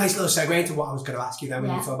 That was a nice little segue into what I was going to ask you then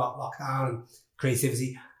when you talk about lockdown and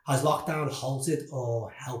creativity. Has lockdown halted or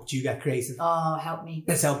helped you get creative? Oh, helped me.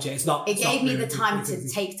 It's helped you. It gave me the time to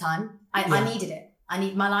take time. I needed it.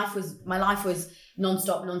 My life was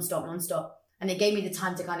non-stop. And it gave me the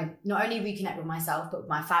time to kind of not only reconnect with myself, but with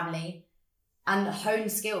my family and hone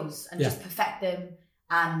skills and just perfect them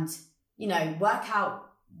and, work out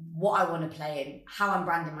what I want to play and how I'm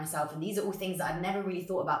branding myself. And these are all things that I've never really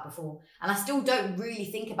thought about before. And I still don't really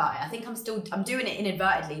think about it. I think I'm doing it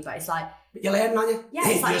inadvertently, but it's like... But you're learning, aren't you? Yeah,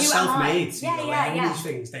 it's like, you're self-made. So you're learning these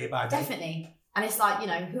things day by day. Definitely. And it's like,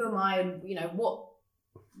 who am I and,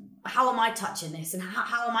 how am I touching this? And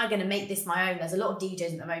how am I going to make this my own? There's a lot of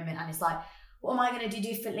DJs at the moment and it's like, what am I going to do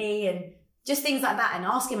differently? And just things like that and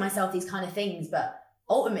asking myself these kind of things, but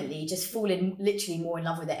ultimately just falling literally more in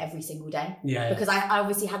love with it every single day. Yeah. Because I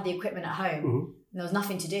obviously had the equipment at home and there was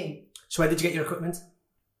nothing to do. So where did you get your equipment?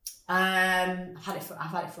 I've had it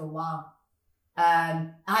for a while.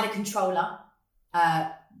 I had a controller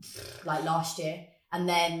like last year, and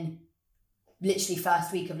then literally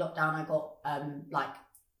first week of lockdown I got like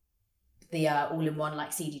the all-in-one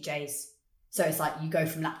like CDJs. So it's like you go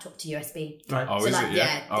from laptop to USB. Right. Oh, so is like, it?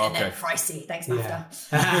 Yeah. They're pricey. Thanks, Mafta.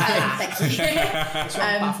 Thank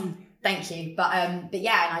you. Thank you. But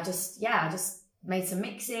yeah, and I just made some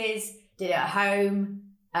mixes, did it at home,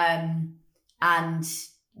 and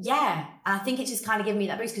I think it just kind of gave me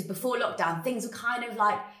that boost because before lockdown things were kind of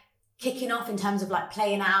like kicking off in terms of like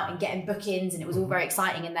playing out and getting bookings, and it was all very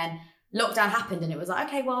exciting. And then lockdown happened, and it was like,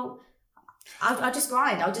 okay, well, I'll just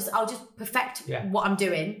grind. I'll just perfect what I'm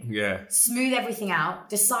doing. Yeah. Smooth everything out.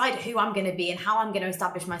 Decide who I'm going to be and how I'm going to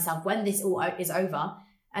establish myself when this all is over.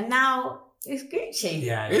 And now it's Gucci.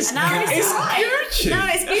 Yeah. It's Gucci. No,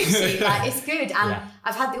 it's Gucci. Like it's good. And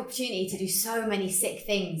I've had the opportunity to do so many sick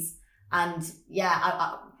things. And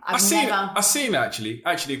I've seen actually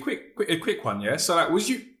a quick one. Yeah. So like, was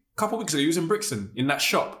you a couple of weeks ago? You was in Brixton in that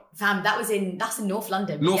shop. Fam, that's in North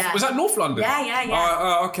London. Was that North London?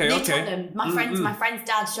 Yeah. Okay. Tottenham. My friend's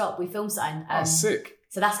dad's shop. We filmed something. Sick.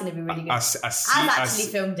 So that's going to be really good. I've actually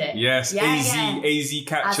filmed it. Yes, AZ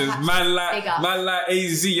captures. Man like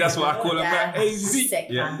AZ. That's what I call it. Man, AZ. Sick,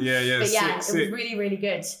 man. Yeah. But sick, it was really, really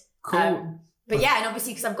good. Cool. But yeah, and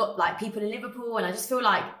obviously because I've got like people in Liverpool, and I just feel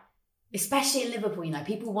like, especially in Liverpool,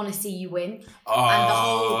 people want to see you win.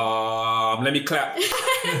 Let me clap.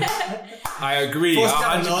 I agree. They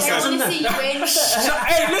want to see you win.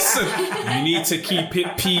 Hey, listen. You need to keep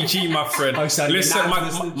it PG, my friend. Oh, sorry, listen,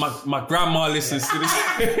 my grandma listens to this.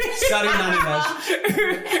 Sorry, Nanny.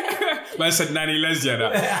 Man said Nanny Les,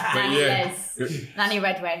 yeah. Nanny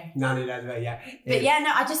Redway. Nanny Redway, yeah. But yeah,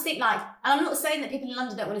 no, I just think like, and I'm not saying that people in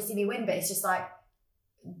London don't want to see me win, but it's just like,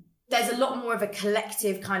 there's a lot more of a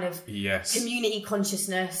collective kind of community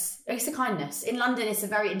consciousness. It's a kindness. In London, it's a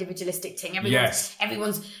very individualistic thing. Everyone's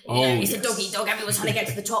it's a dog eat dog. Everyone's trying to get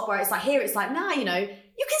to the top. Where it's like here, it's like you know,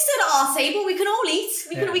 you can sit at our table. We can all eat.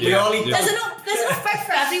 We can all eat. There's enough bread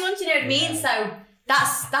for everyone. Do you know what I mean? So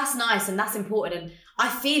that's nice and that's important. And I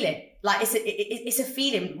feel it. Like it's a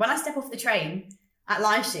feeling. When I step off the train at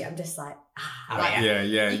Live Street, I'm just like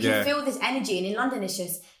you can feel this energy. And in London, it's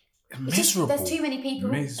just. Miserable. There's too many people,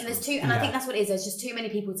 and I think that's what it is. There's just too many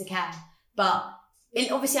people to care. But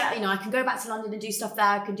obviously, you know, I can go back to London and do stuff there.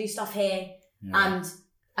 I can do stuff here, and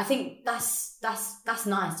I think that's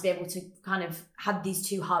nice to be able to kind of have these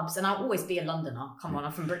two hubs. And I'll always be a Londoner. Come on,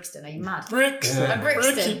 I'm from Brixton. Are you mad? Brixton,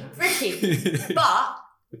 Bricky. But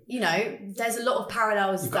you know, there's a lot of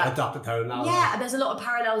parallels. You've got to adopt a tone now. Yeah, there's a lot of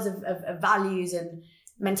parallels of values and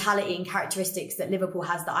mentality and characteristics that Liverpool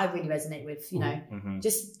has that I really resonate with, you know,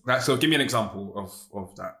 just... Right, so give me an example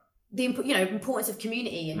of that. The importance of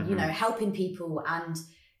community and, you know, helping people and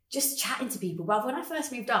just chatting to people. Well, when I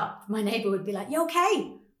first moved up, my neighbour would be like, you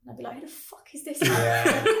okay? And I'd be like, who the fuck is this?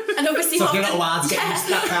 And obviously...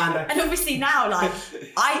 And obviously now, like,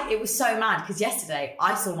 it was so mad because yesterday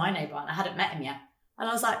I saw my neighbour and I hadn't met him yet. And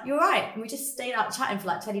I was like, you're right. And we just stayed out chatting for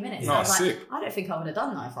like 20 minutes. And I was like, I don't think I would have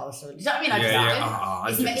done that if I was still... Do you know what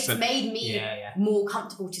I mean? It's made me more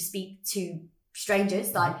comfortable to speak to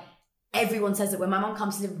strangers. Like, everyone says that when my mum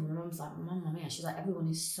comes to Liverpool, my mum's like, Mamma mia. She's like, everyone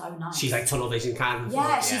is so nice. She's like tunnel vision kind of.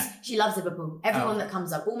 Yeah, she loves Liverpool. Everyone that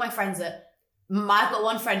comes up, all my friends I've got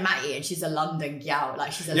one friend, Matty, and she's a London gal.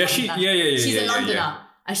 Like, she's a Londoner. She's a Londoner. Yeah.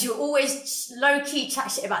 And she'll always low-key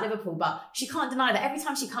chat shit about Liverpool, but she can't deny that every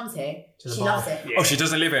time she comes here, she loves it. Yeah. Oh, she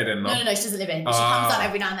doesn't live here then, no? No, she doesn't live here. She comes up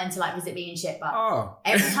every now and then to like visit me and shit, but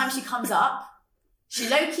every time she comes up, she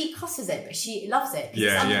low-key cusses it, but she loves it.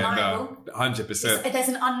 It's undeniable. 100%. There's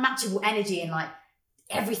an unmatchable energy in like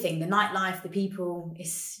everything, the nightlife, the people.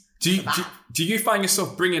 Do you find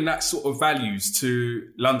yourself bringing that sort of values to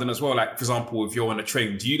London as well? Like, for example, if you're on a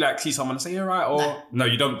train, do you like see someone and say, you're right, or no,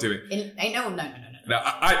 you don't do it? No,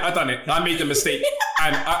 I done it. I made the mistake,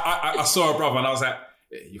 and I saw a brother, and I was like,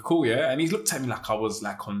 "You're cool, yeah." And he looked at me like I was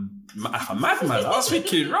like a madman. I was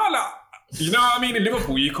thinking, right, like, you know what I mean? In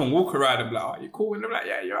Liverpool, you can walk around and be like, "Oh, you're cool," and I'm like,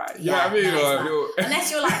 "Yeah, you're right." You know what I mean?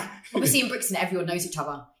 Unless you're like, obviously in Brixton, everyone knows each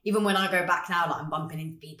other. Even when I go back now, like I'm bumping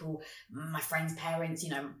into people, my friends' parents,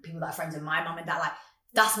 you know, people that are friends with my mum and dad. Like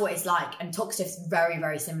that's what it's like. And Toxteth's very,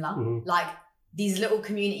 very similar. Like these little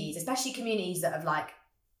communities, especially communities that have like.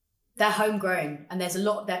 They're homegrown and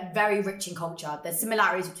they're very rich in culture. There's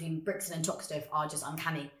similarities between Brixton and Toxteth are just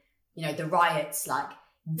uncanny. You know, the riots, like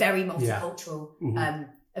very multicultural,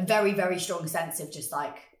 a very, very strong sense of just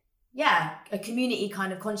like, a community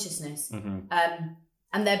kind of consciousness.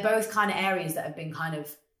 And they're both kind of areas that have been kind of,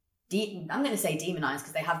 I'm going to say demonized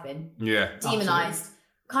because they have been. Yeah. Demonized,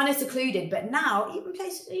 kind of secluded. But now,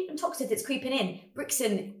 even Toxteth, it's creeping in.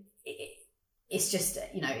 Brixton, it's just,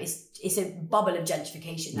 you know, it's a bubble of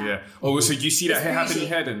gentrification now. Yeah. Oh, so you see that happening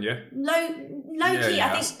here then, yeah? Low key.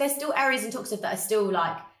 I think there's still areas in Toxteth that are still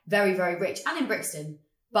like very, very rich and in Brixton.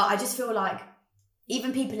 But I just feel like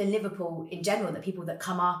even people in Liverpool in general, the people that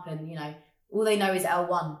come up and, you know, all they know is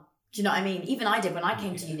L1. Do you know what I mean? Even I did when I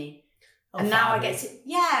came to uni. And now I get to,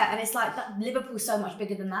 and it's like that, Liverpool's so much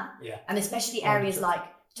bigger than that. Yeah. And especially areas like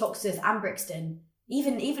Toxteth and Brixton.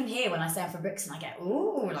 Even here, when I say I'm from Brixton, I get,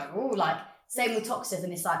 same with Toxteth,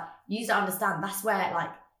 and it's like you just understand that's where like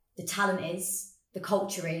the talent is, the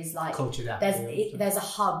culture is like there's a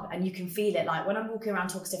hub and you can feel it. Like when I'm walking around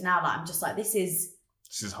Toxteth now, like I'm just like this is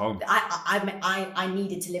home. I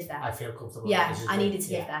needed to live there. I feel comfortable. Yeah, I needed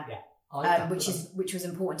to live there. Yeah. Like which was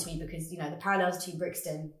important to me because you know the parallels to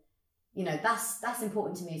Brixton, you know that's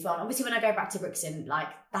important to me as well. And obviously when I go back to Brixton, like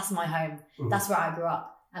that's my home. That's where I grew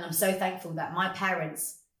up, and I'm so thankful that my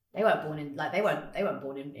parents. They weren't born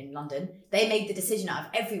in in London. They made the decision out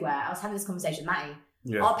of everywhere. I was having this conversation with Matty.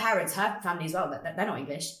 Yeah. Our parents, her family as well, they're not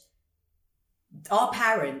English. Our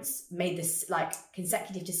parents made this like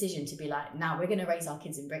consecutive decision to be like, now we're going to raise our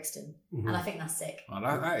kids in Brixton. And I think that's sick. Oh,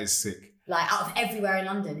 that is sick. Like out of everywhere in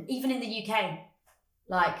London, even in the UK.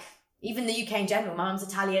 Like even the UK in general. My mum's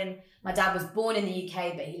Italian. My dad was born in the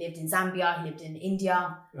UK, but he lived in Zambia. He lived in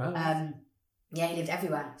India. Oh. He lived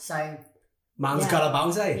everywhere. So... Man's got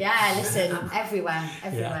about, eh? Yeah, listen, everywhere.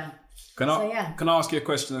 Can I ask you a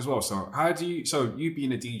question as well? So you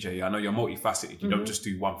being a DJ, I know you're multifaceted. You don't just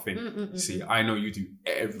do one thing. See, I know you do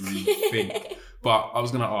everything. But I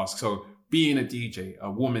was going to ask, so being a DJ,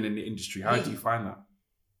 a woman in the industry, how do you find that?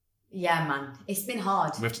 Yeah, man. It's been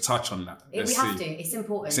hard. We have to touch on that. We have to. It's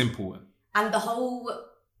important. It's important. And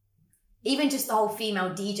even just the whole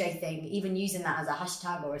female DJ thing, even using that as a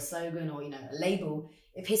hashtag or a slogan or, a label,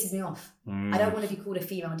 it pisses me off. I don't want to be called a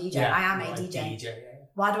female DJ. Yeah, I am a DJ.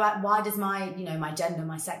 Why does my, my gender,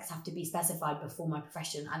 my sex have to be specified before my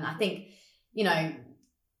profession? And I think,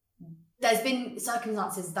 there's been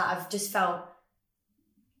circumstances that I've just felt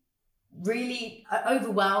really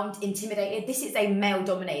overwhelmed, intimidated. This is a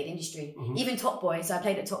male-dominated industry. Mm-hmm. Even Top Boy, so I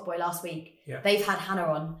played at Top Boy last week. Yeah. They've had Hannah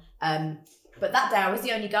on. But that day I was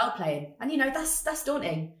the only girl playing. And, that's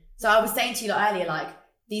daunting. So I was saying to you earlier,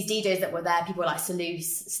 these DJs that were there, people like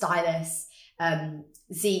Salus, Stylus,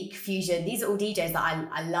 Zeke, Fusion, these are all DJs that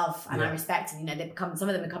I love and I respect. And, some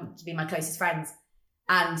of them have come to be my closest friends.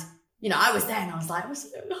 And, I was there and I was like,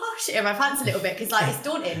 shit in my pants a little bit because it's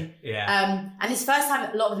daunting. Yeah. And it's the first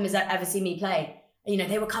time a lot of them has ever seen me play.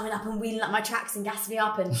 They were coming up and wheeling up my tracks and gassing me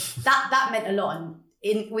up, and that meant a lot.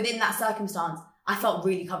 And within that circumstance, I felt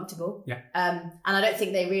really comfortable. Yeah. And I don't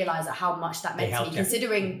think they realise how much that meant to me.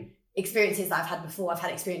 Considering experiences that I've had before, I've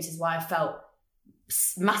had experiences where I felt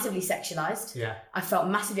massively sexualized. Yeah. I felt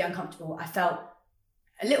massively uncomfortable. I felt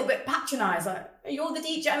a little bit patronised, you're the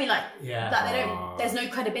DJ. I mean, there's no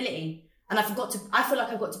credibility. And I feel like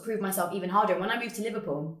I've got to prove myself even harder. And when I moved to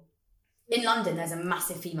Liverpool, in London, there's a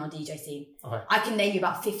massive female DJ scene. Okay. I can name you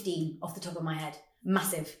about 15 off the top of my head.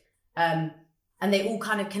 Massive. And they all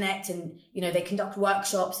kind of connect and, they conduct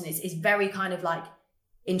workshops and it's very kind of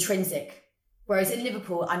intrinsic. Whereas in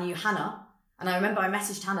Liverpool, I knew Hannah. And I remember I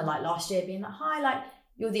messaged Hannah last year being hi,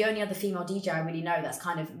 you're the only other female DJ I really know that's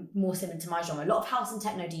kind of more similar to my genre. A lot of house and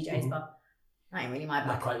techno DJs, but that ain't really my bag.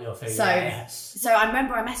 Not quite your thing. So I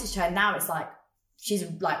remember I messaged her and now it's she's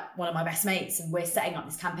one of my best mates and we're setting up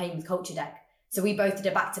this campaign with Culture Deck. So we both did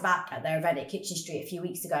a back-to-back at their event at Kitchen Street a few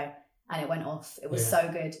weeks ago and it went off. It was so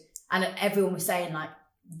good. And everyone was saying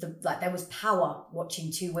there was power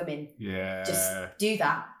watching two women just do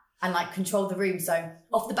that and control the room. So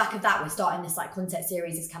off the back of that, we're starting this content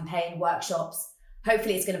series, this campaign, workshops.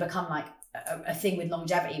 Hopefully it's going to become a thing with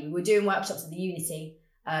longevity. We were doing workshops at the Unity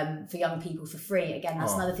for young people for free. Again,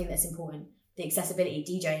 that's another thing that's important. The accessibility.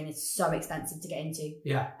 DJing is so expensive to get into.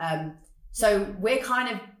 Yeah. So we're kind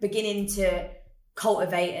of beginning to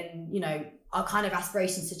cultivate and, our kind of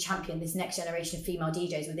aspirations to champion this next generation of female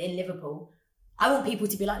DJs within Liverpool. I want people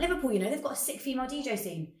to be Liverpool, they've got a sick female DJ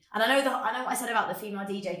scene. And I know what I said about the female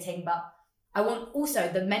DJ thing, but I want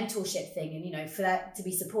also the mentorship thing and, for that to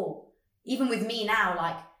be support. Even with me now,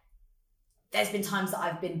 there's been times that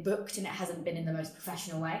I've been booked and it hasn't been in the most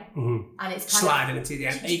professional way. Mm-hmm. And it's kind sliding into the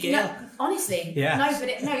empty gear. No, honestly. Yeah. No, but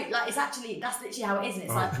it's actually, that's literally how it is.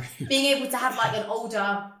 And it's being able to have an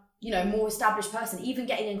older, more established person, even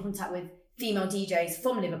getting in contact with female DJs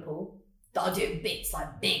from Liverpool that are doing bits,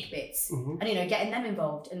 big bits. Mm-hmm. And, getting them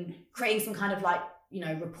involved and creating some kind of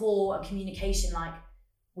rapport and communication,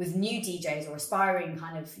 with new DJs or aspiring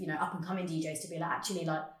kind of, up and coming DJs to be actually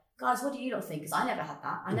guys, what do you lot think? Because I never had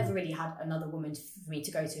that. I never really had another woman for me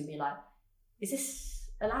to go to and be is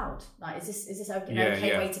this allowed? Is this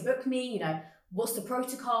okay way to book me? What's the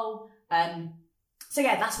protocol? So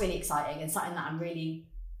that's really exciting and something that I'm really,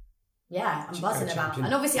 I'm buzzing about.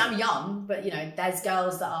 And obviously I'm young, but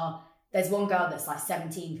there's one girl that's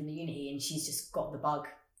 17 from the Unity and she's just got the bug.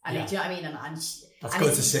 And do you know what I mean? That's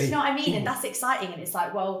good to see. Do you know what I mean? And that's exciting. And it's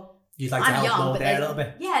you'd like to help young, there a little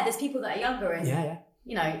bit. Yeah, there's people that are younger and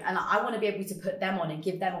and I want to be able to put them on and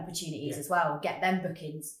give them opportunities as well, get them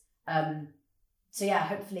bookings.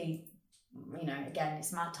 Hopefully, again,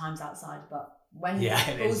 it's mad times outside, but when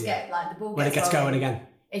the ball gets going again,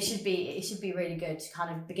 it should be really good, kind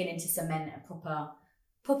of beginning to cement a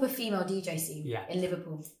proper female DJ scene in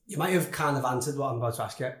Liverpool. You might have kind of answered what I'm about to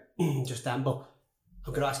ask you just then, but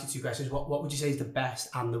I'm going to ask you two questions. What would you say is the best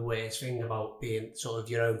and the worst thing about being sort of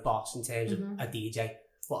your own boss in terms of a DJ?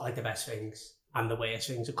 What are the best things and the worst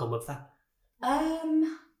things that come with that?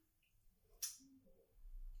 I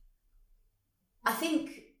think,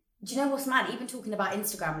 do you know what's mad? Even talking about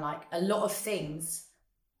Instagram, a lot of things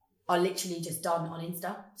are literally just done on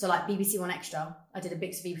Insta. So BBC One Extra, I did a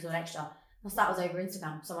Bix BBC One Extra. That was over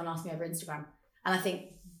Instagram. Someone asked me over Instagram. And I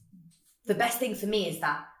think the best thing for me is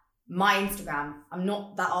that my Instagram, I'm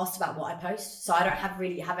not that asked about what I post. So I don't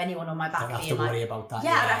really have anyone on my back. Don't have to worry about that.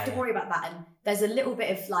 Yeah, I don't have to worry about that. And there's a little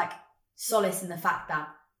bit of solace in the fact that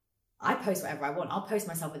I post whatever I want. I'll post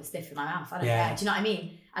myself with a stiff in my mouth. I don't care. Do you know what I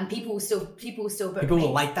mean? And people will still book me. People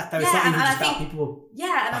will like that though. It's not even just that. People will.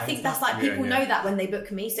 Yeah, and I think that's people know that when they book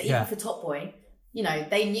me. So even for Top Boy,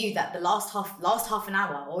 they knew that the last half an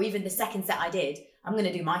hour or even the second set I did, I'm going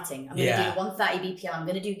to do my thing. I'm going to do the 130 BPM. I'm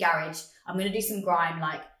going to do garage. I'm going to do some grime.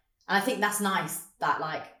 And I think that's nice that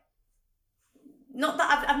like, not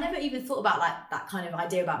that I've never even thought about like that kind of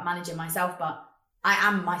idea about managing myself, but I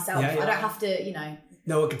am myself. I don't have to, you know.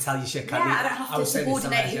 No one can tell you shit, can you? I don't have to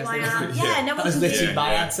subordinate who I am. No one That was can. literally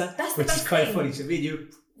my answer, That's which is quite funny. So me and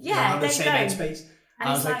you on the same headspace.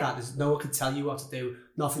 I was like that. There's no one can tell you what to do.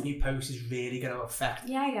 Nothing you post is really going to affect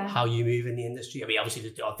how you move in the industry. I mean, obviously,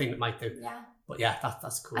 the odd thing that might do. Yeah. But yeah,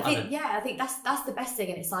 that's cool. I think that's the best thing,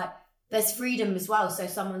 and it's like there's freedom as well. So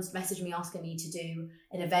someone's messaged me asking me to do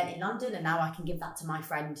an event in London, and now I can give that to my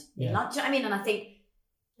friend in London. Do you know what I mean? And I think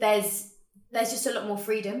there's just a lot more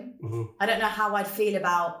freedom. Mm-hmm. I don't know how I'd feel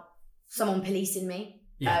about someone policing me.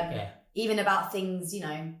 Even about things, you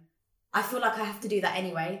know, I feel like I have to do that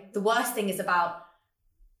anyway. The worst thing is about,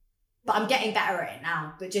 but I'm getting better at it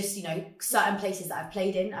now, but just, you know, certain places that I've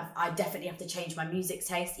played in, I definitely have to change my music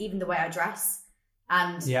taste, even the way I dress.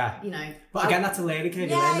 And, you know. But again, that's a learning curve.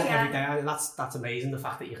 You learn that every day. I mean, that's amazing, the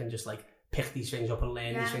fact that you can just like pick these things up and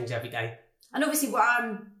learn these things every day. And obviously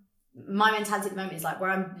my mentality at the moment is like where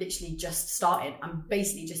I'm literally just starting. I'm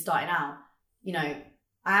basically just starting out. You know,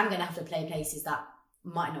 I am going to have to play places that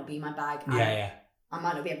might not be my bag. I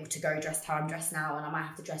might not be able to go dressed how I'm dressed now, and I might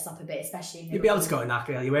have to dress up a bit, especially. You'll be able to go in that,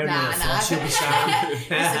 girl. You're wearing a flash. You'll be sound.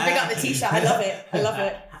 Listen, big up the t-shirt. I love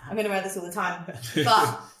it. I'm going to wear this all the time.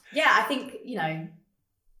 But yeah, I think, you know,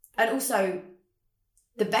 and also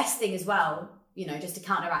the best thing as well, you know, just to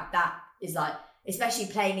counteract that is like, especially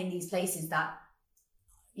playing in these places that,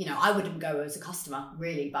 you know, I wouldn't go as a customer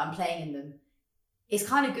really, but I'm playing in them. It's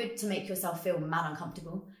kind of good to make yourself feel mad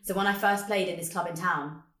uncomfortable. So when I first played in this club in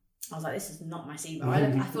town, I was like, this is not my scene.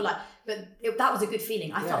 I feel like, that was a good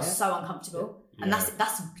feeling. I felt so uncomfortable. And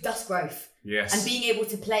that's growth. Yes. And being able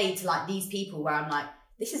to play to like these people where I'm like,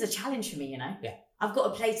 this is a challenge for me, you know? Yeah. I've got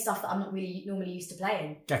to play stuff that I'm not really normally used to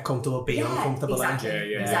playing. Get comfortable, be uncomfortable.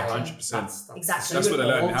 Exactly. Exactly. 100%. Exactly. That's where the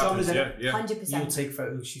learning happens. 100%. You take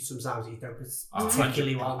photo shoots sometimes you don't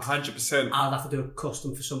particularly want. 100%. I'll have to do a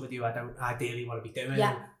custom for somebody who I don't ideally want to be doing.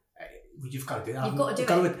 Yeah. You've got to do that. You've got to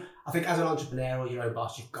do it. I think as an entrepreneur or your own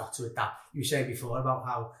boss, you've got to adapt. You were saying before about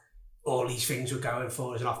how all these things were going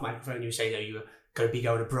for as an off microphone. You were saying that you were going to be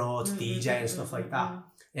going abroad to DJ and stuff like that.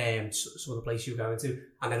 Some of the places you were going to,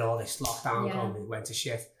 and then all this lockdown come and went to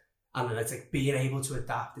shit. And then it's like being able to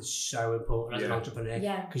adapt is so important as an entrepreneur.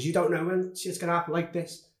 Because you don't know when shit's going to happen like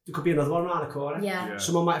this. There could be another one around the corner.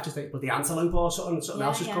 Someone might have just think, but the antelope or something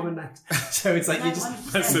else is coming next. So it's like you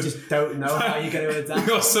just don't know how you're going to adapt.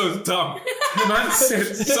 You're so dumb. Man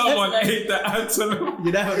said someone ate the antelope.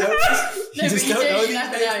 You never know. You just don't know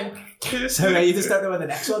these days. So you just don't know where the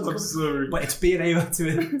next one's coming. But it's being able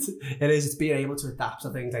to, it's being able to adapt to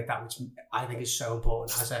things like that, which I think is so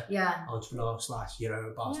important as a entrepreneur / your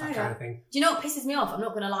own boss, that kind of thing. Do you know what pisses me off? I'm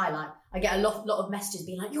not going to lie, like, I get a lot of messages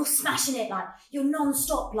being like, you're smashing it, like, you're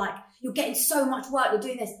non-stop, like, you're getting so much work, you're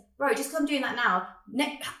doing this. Bro, just because I'm doing that now,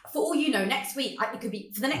 for all you know, next week, it could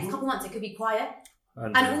be, for the next couple months, it could be quiet.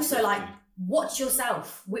 And also, like, watch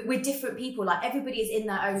yourself. We're different people. Like, everybody is in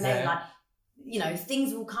their own lane. Like, you know,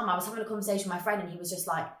 things will come. I was having a conversation with my friend and he was just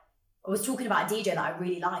like, I was talking about a DJ that I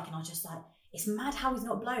really like and I was just like, it's mad how he's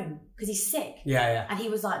not blown because he's sick. And he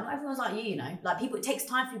was like, not everyone's like you know. Like, people, it takes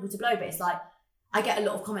time for people to blow, but it's like, I get a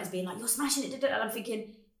lot of comments being like, you're smashing it. And I'm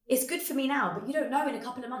thinking, it's good for me now, but you don't know, in a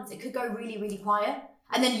couple of months, it could go really, really quiet.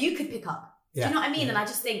 And then you could pick up. Do you know what I mean? And I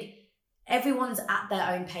just think, everyone's at their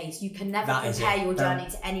own pace. You can never compare your journey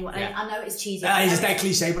to anyone. I know it's cheesy. It's that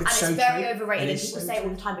cliche, but it's so true. And it's very overrated and people say it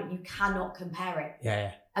all the time, but you cannot compare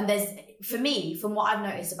it. And there's, for me, from what I've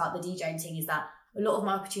noticed about the DJing thing is that a lot of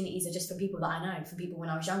my opportunities are just from people that I know, from people when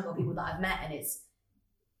I was younger, or people that I've met, and it's,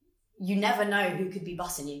 you never know who could be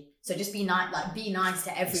bussing you. So just be nice, like, be nice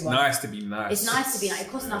to everyone. It's nice to be nice. It's nice to be nice.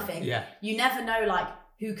 It costs nothing. You never know, like,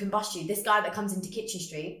 who can bust you. This guy that comes into Kitchen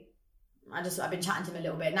Street, I've been chatting to him a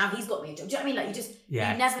little bit. Now he's got me a job. Do you know what I mean? Like, you just, you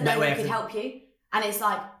never know who could help you. And it's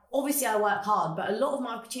like, obviously I work hard, but a lot of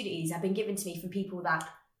my opportunities have been given to me from people that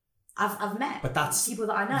I've met. But that's people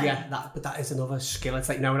that I know. But that is another skill. It's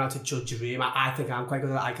like knowing how to judge a room. I think I'm quite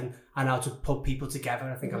good at that. I know how to put people together.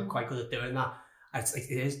 I think I'm quite good at doing that. It's like,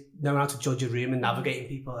 it is knowing how to judge a room and navigating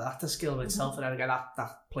people. That's a skill in itself. And then again,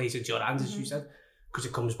 that plays into your hands, as you said, because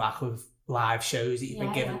it comes back with live shows that you've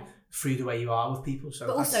been given. Through the way you are with people, so.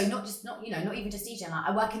 But also not even just DJing. Like,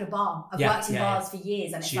 I work in a bar. I've worked in bars for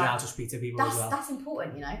years, and it's like, to speak to people as well. That's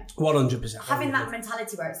important, you know. 100%. Having that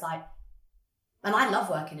mentality where it's like, and I love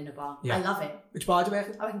working in a bar. I love it. Which bar do you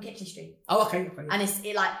work in? I work in Kitchen Street. Oh, okay. And it's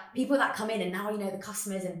like people that come in, and now you know the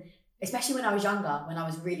customers, and especially when I was younger, when I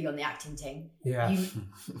was really on the acting team.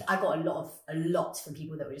 I got a lot from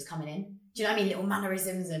people that were just coming in. Do you know what I mean? Little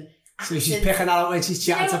mannerisms and So she's picking that up when she's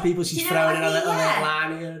chatting to people, she's throwing in a little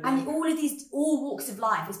line here. And all of these, all walks of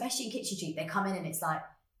life, especially in Kitchen Street, they come in and it's like,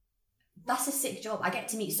 that's a sick job. I get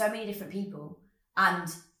to meet so many different people and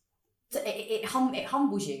it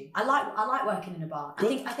humbles you. I like working in a bar. I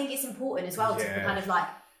think it's important as well to kind of like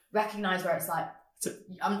recognise where it's like,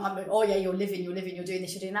 oh yeah, you're living, you're doing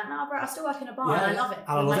this, you're doing that. No, bro, I still work in a bar and I love it.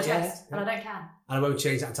 And I love it, and I don't care. And I won't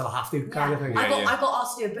change that until I have to, kind of thing. I got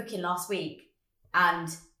asked to do a booking last week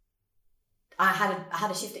and I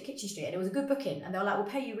had a shift at Kitchen Street and it was a good booking and they were like, we'll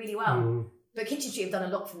pay you really well. But Kitchen Street have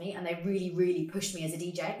done a lot for me and they really, really pushed me as a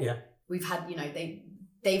DJ. Yeah. We've had,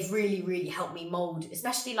 they've really, really helped me mould,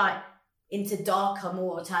 especially like into darker,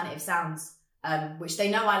 more alternative sounds, which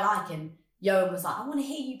they know I like. And Yoan was like, I want to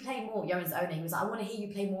hear you play more. Yoan's the owner. He was like, I want to hear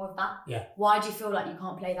you play more of that. Yeah. Why do you feel like you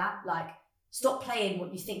can't play that? Like, stop playing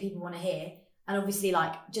what you think people want to hear. And obviously,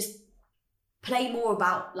 like, just play more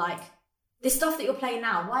about, like, this stuff that you're playing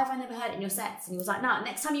now. Why have I never heard it in your sets? And he was like, no,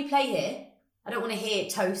 next time you play here, I don't want to hear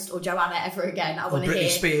Toast or Joanna ever again. I want to hear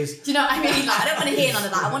Spears. Do you know what I mean? Like, I don't want to hear none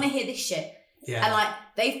of that. I want to hear this shit. Yeah. And like,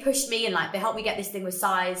 they've pushed me and like, they helped me get this thing with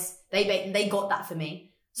size. They got that for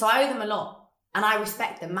me. So I owe them a lot. And I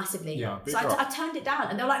respect them massively. Yeah, so I turned it down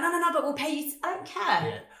and they were like, no, but we'll pay you. I don't care.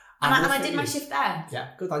 Yeah. And I did my shift there. Yeah,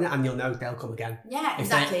 good on you. And you'll know they'll come again. Yeah,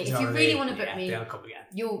 exactly. If you really want to book me, they'll come again.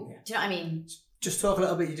 Do you know what I mean? Just talk a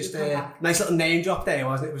little bit. You just nice little name drop there,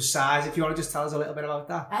 wasn't it? It was size. If you want to just tell us a little bit about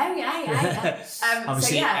that. Oh yeah.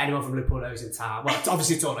 Obviously, anyone from Liverpool knows in town. Well,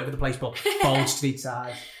 obviously it's all over the place, but Bold Street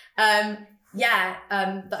size. The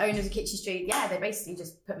owners of Kitchen Street, they basically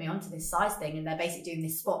just put me onto this size thing, and they're basically doing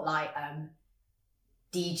this spotlight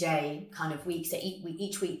DJ kind of week. So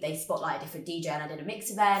each week they spotlight a different DJ, and I did a mix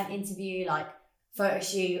event, interview, like photo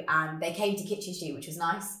shoot, and they came to Kitchen Street, which was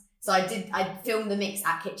nice. So I filmed the mix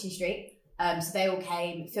at Kitchen Street. So they all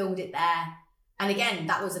came, filmed it there, and again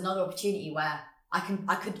that was another opportunity where I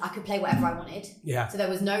could play whatever I wanted. Yeah. So there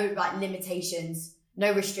was no like limitations,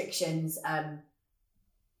 no restrictions, and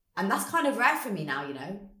that's kind of rare for me now.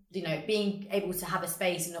 You know, being able to have a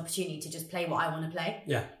space and opportunity to just play what I want to play.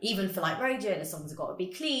 Yeah. Even for like radio, the songs have got to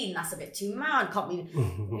be clean. That's a bit too mad. Can't be,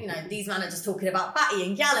 these men are just talking about batty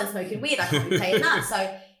and gal and smoking weed. I can't be playing that.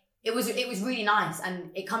 So it was really nice,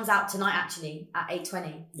 and it comes out tonight actually at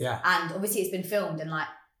 8:20. Yeah. And obviously it's been filmed, and like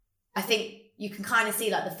I think you can kind of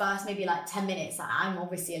see like the first maybe like 10 minutes. Like, I'm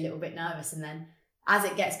obviously a little bit nervous, and then as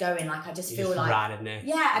it gets going, like I just feel like and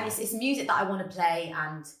it's music that I want to play,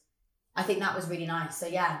 and I think that was really nice. So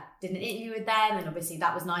yeah, did an interview with them, and obviously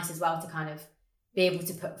that was nice as well to kind of be able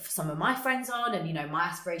to put some of my friends on, and my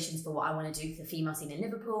aspirations for what I want to do for the female scene in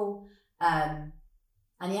Liverpool.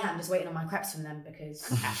 And yeah, I'm just waiting on my crepes from them because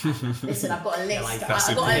listen, I've got a list.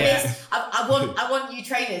 I've got a list. I want new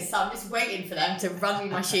trainers, so I'm just waiting for them to run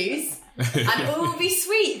me my shoes, and it will be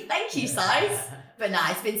sweet. Thank you, size. But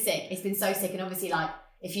nah, it's been sick. It's been so sick, and obviously, like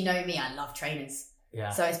if you know me, I love trainers.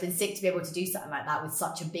 Yeah. So it's been sick to be able to do something like that with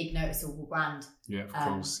such a big, noticeable brand. Yeah, of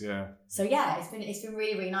course. Yeah. So yeah, it's been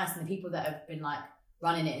really, really nice, and the people that have been like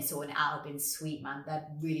running it and sorting it out have been sweet, man. They're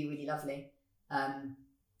really, really lovely.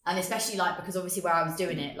 And especially like because obviously where I was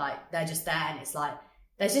doing it, like they're just there, and it's like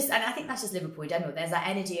there's just, and I think that's just Liverpool in general. There's that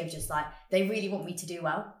energy of just like they really want me to do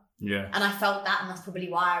well. Yeah. And I felt that, and that's probably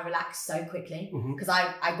why I relaxed so quickly, because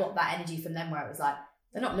I got that energy from them where it was like,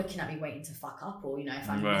 they're not looking at me waiting to fuck up, or if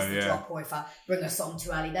I miss the drop, or if I bring a song too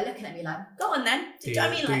early. They're looking at me like, go on then. Do you know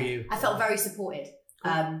what I mean? Like I felt very supported.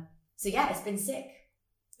 Cool. So yeah, it's been sick.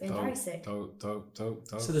 Very sick. So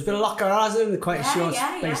there's been a lot going on, hasn't there, in quite a short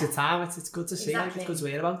space of time. It's good to see. Exactly. It's good to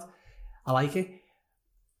hear about. I like it.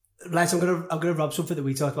 Les, I'm gonna rob something that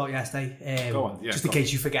we talked about yesterday. Go on, just in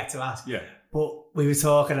case you forget to ask. Yeah. But we were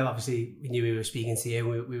talking, and obviously we knew we were speaking to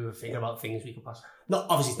you. We were thinking about things we could pass.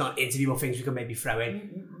 Obviously it's not an interview, but things we could maybe throw in.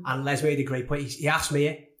 Mm-hmm. And Les made a great point. He asked me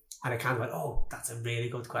it, and I kind of went, "Oh, that's a really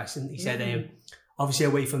good question." He said, "Obviously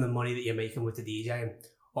away from the money that you're making with the DJing,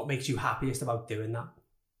 what makes you happiest about doing that?"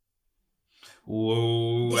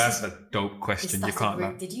 Whoa, that's a dope question. You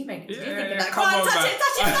can't. Did you make it? Did you think of that? Come on,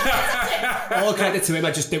 touch it. All credit to him.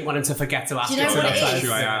 I just didn't want him to forget to ask. Do you know what it is?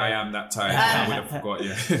 I am that tired. I would have forgot.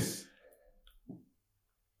 Yeah.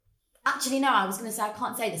 Actually, no. I was going to say I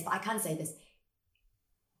can't say this, but I can say this.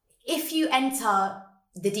 If you enter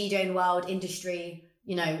the DJing world industry,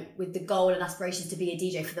 with the goal and aspirations to be a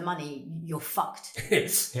DJ for the money, you're fucked.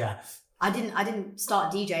 Yeah. I didn't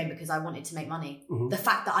start DJing because I wanted to make money. Mm-hmm. The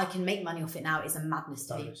fact that I can make money off it now is a madness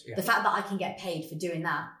to me. Yeah. The fact that I can get paid for doing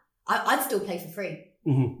that, I'd still play for free.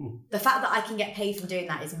 Mm-hmm. The fact that I can get paid from doing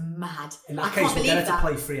that is mad. In that case, we'll get her to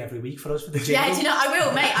play free every week for us for the jingle. Yeah, do you know, I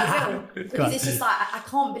will, mate, I will. Because it's just like, I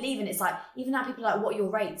can't believe it. It's like, even now people are like, what are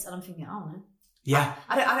your rates? And I'm thinking, I don't know. Yeah.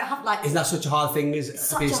 I don't have like... Isn't that such a hard thing as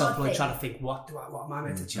Such being a hard self-employed, thing. trying to think, what am I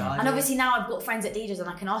meant to charge? And obviously now I've got friends at DJs and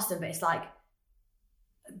I can ask them, but it's like,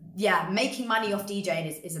 yeah, making money off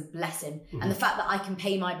DJing is a blessing. And the fact that I can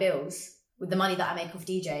pay my bills with the money that I make off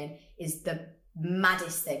DJing is the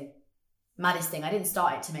maddest thing. I didn't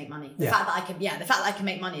start it to make money. The fact that I can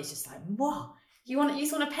make money is just like, whoa, you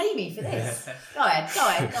just want to pay me for this? Go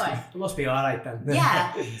ahead. It must be all right then.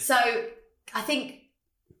 Yeah. So I think,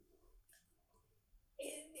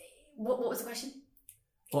 what was the question?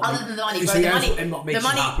 Other than the money, bro, what makes you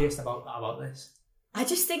happiest about this? I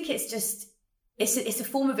just think it's a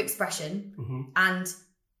form of expression, and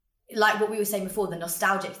like what we were saying before, the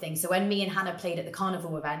nostalgic thing. So when me and Hannah played at the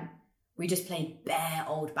carnival event, we just played bare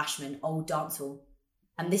old bashment, old dancehall,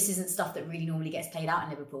 and this isn't stuff that really normally gets played out in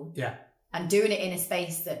Liverpool. Yeah, and doing it in a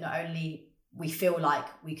space that not only we feel like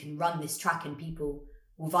we can run this track and people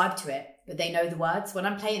will vibe to it, but they know the words. When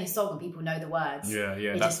I'm playing a song and people know the words,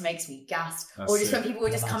 it just makes me gasp. Or just when people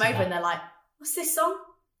will just come over and they're like, "What's this song?"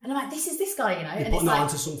 And I'm like, "This is this guy," you know. You're and it's like, like,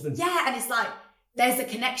 onto something. Yeah, and it's like there's a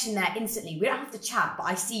connection there instantly. We don't have to chat, but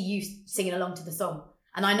I see you singing along to the song,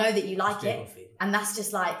 and I know that you like it, and that's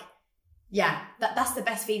just like, yeah, that's the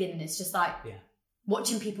best feeling. And it's just like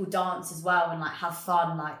watching people dance as well and like have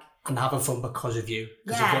fun, like and having fun because of you,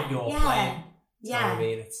 because of what you're playing. Yeah, I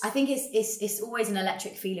mean, I think it's always an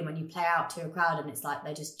electric feeling when you play out to a crowd and it's like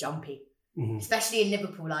they're just jumpy. Especially in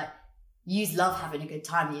Liverpool, like you love having a good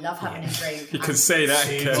time, you love having a drink. You can say that.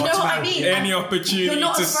 Do you know what I mean? Any opportunity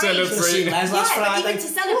to celebrate. But even to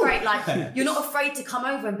celebrate, like you're not afraid to come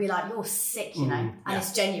over and be like, "You're sick," you know, and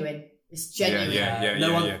it's genuine. It's genuine.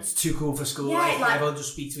 No one's too cool for school. Yeah, like everyone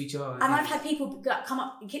just speak to each other. And I've had people come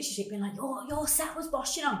up in Kitchen Street being like, "Your set was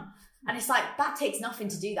bosh, you know." And it's like, that takes nothing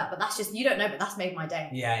to do that, but that's just, you don't know, but that's made my day.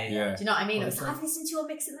 Yeah. Do you know what I mean? It's like, I've listened to your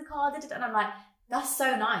mix in the car, and I'm like, that's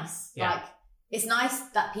so nice. Yeah. Like, it's nice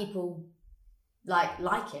that people like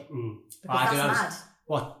it. Because that's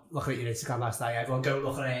mad. Looking at your Instagram last night, everyone go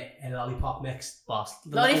look at a lollipop mix, boss.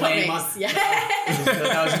 Lollipop mix, yeah.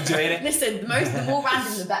 I was enjoying it. Listen, the more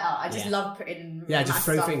random the better. I just love putting just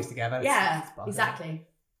throw stuff. things together. Yeah, exactly.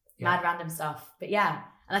 Mad random stuff. But yeah,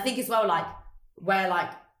 and I think as well, like, where like,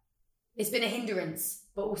 it's been a hindrance,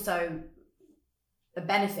 but also a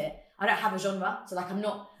benefit. I don't have a genre, so like I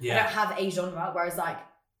don't have a genre. Whereas like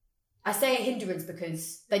I say a hindrance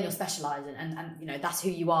because then you're specialised and you know that's who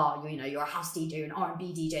you are. You're a house DJ, an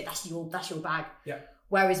R&B DJ. That's your bag. Yeah.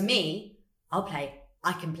 Whereas me, I'll play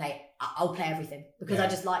everything because I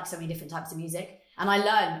just like so many different types of music, and I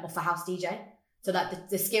learn off a house DJ. So that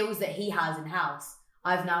the skills that he has in house,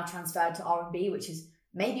 I've now transferred to R&B, which is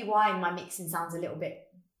maybe why my mixing sounds a little bit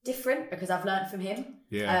different because I've learned from him.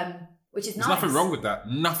 Which is nice. There's nothing wrong with that.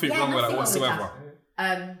 Nothing wrong with that whatsoever.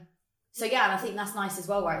 So yeah, and I think that's nice as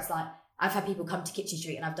well, where it's like I've had people come to Kitchen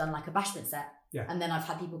Street and I've done like a bashment set, and then I've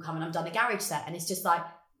had people come and I've done a garage set, and it's just like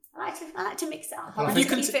I like to mix it up. You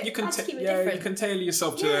can tailor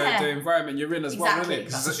yourself to the environment you're in as well, isn't it?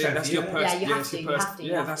 That's your person. Yeah, you have to.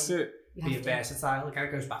 Yeah, that's it. Being versatile, it kind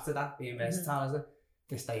of goes back to that, being versatile, isn't it?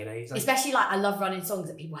 This day and age. Like. Especially like I love running songs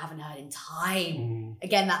that people haven't heard in time.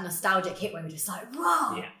 Again, that nostalgic hit where we're just like,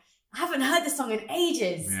 whoa, I haven't heard this song in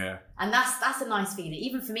ages. Yeah. And that's a nice feeling.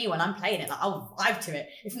 Even for me when I'm playing it, like I'll vibe to it.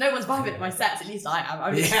 If no one's vibing to my sets, at least I am.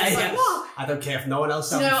 I'm just like, whoa. I don't care if no one else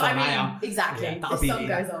does. I am. Exactly. Yeah, the song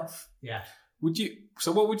goes off. Yeah.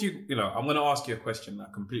 What would you I'm going to ask you a question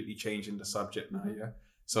that completely changing the subject now, yeah?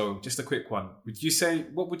 So just a quick one.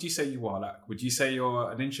 What would you say you are like? Would you say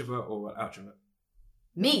you're an introvert or an extrovert?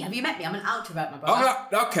 Me? Have you met me? I'm an outrovert, my brother.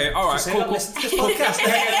 Oh, okay, all right, cool. Podcast.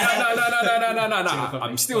 No.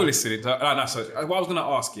 I'm still listening. So what I was going to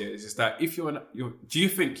ask you is just that if do you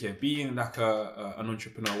think being like an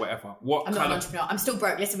entrepreneur, or whatever, I'm not an entrepreneur. I'm still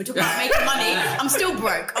broke. Listen, we're talking about making money. I'm still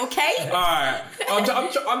broke. Okay. All right.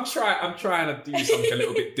 I'm trying to do something a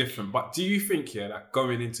little bit different. But do you think that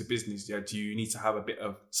going into business, do you need to have a bit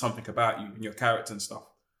of something about you and your character and stuff?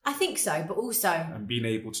 I think so, but also... And being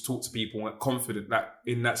able to talk to people and confident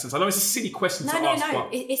in that sense. I know it's a silly question to ask, but...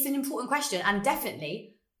 It's an important question, and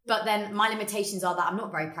definitely. But then my limitations are that I'm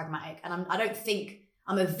not very pragmatic, and I don't think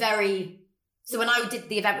I'm a very... So when I did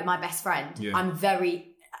the event with my best friend, I'm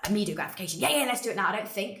very immediate gratification. Yeah, let's do it now. I don't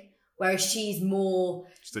think. Whereas she's more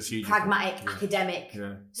strategic, pragmatic, academic.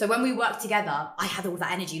 Yeah. So when we worked together, I had all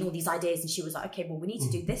that energy and all these ideas, and she was like, okay, well, we need to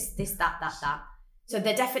do this, that. So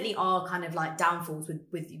there definitely are kind of like downfalls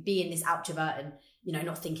with being this outrovert and,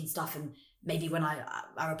 not thinking stuff. And maybe when I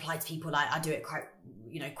reply to people, I do it quite,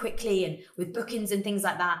 quickly and with bookings and things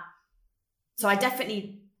like that. So I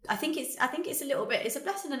think it's a little bit, it's a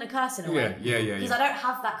blessing and a curse in a way. Yeah. Because I don't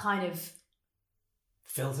have that kind of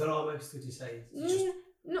filter almost, would you say?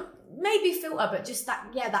 No, maybe filter, but just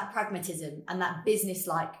that pragmatism and that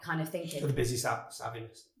business-like kind of thinking. The business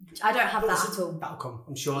savviness. I don't have that at all. That'll come,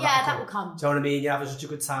 I'm sure. Yeah, that will come. Do you know what I mean? You're having such a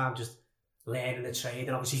good time just learning the trade,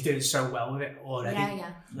 and obviously you're doing so well with it already.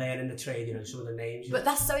 Yeah. Learning the trade, you know, some of the names. But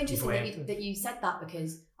that's so interesting that you said that,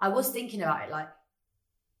 because I was thinking about it, like,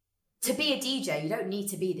 to be a DJ, you don't need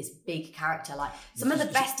to be this big character. Like, some of the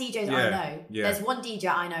best DJs I know, there's one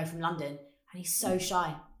DJ I know from London, and he's so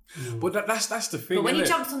shy. But that's the thing. But when he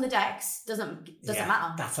jumps on the decks, doesn't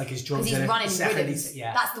matter. That's like his drums. Because he's running rhythms.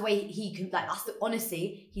 That's the way he can. Like,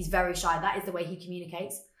 honestly, he's very shy. That is the way he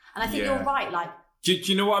communicates. And I think you're right. Like, do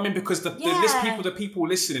you know what I mean? Because the people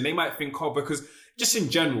listening, they might think, because just in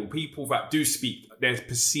general, people that do speak, they're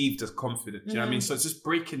perceived as confident. Do you know what I mean? So it's just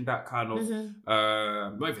breaking that kind of,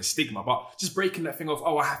 not even stigma, but just breaking that thing of,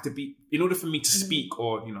 I have to be, in order for me to speak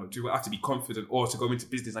or, you know, do I have to be confident, or to go into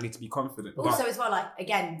business, I need to be confident. Also as well, like,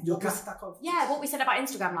 again, you'll get that confidence. Yeah, what we said about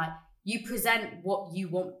Instagram, like, you present what you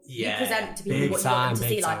want. You present to people what you want them to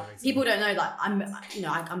see. Like, people don't know, like,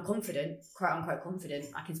 I'm confident, quote unquote confident.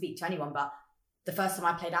 I can speak to anyone, but the first time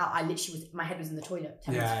I played out, I literally my head was in the toilet,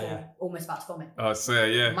 10 minutes before, almost about to vomit. Oh, so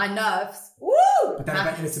yeah. My nerves. Woo! But then I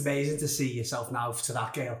bet it's amazing to see yourself now to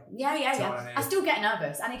that scale. Yeah. I still get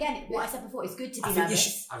nervous. And again, what I said before, it's good to be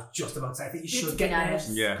nervous. I was just about to say, I think you should get nervous.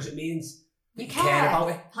 Yeah. Because it means you care about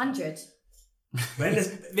it. 100. When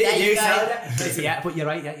there's you go. Yeah, but you're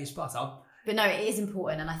right, you're spot on. But no, it is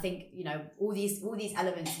important. And I think, you know, all these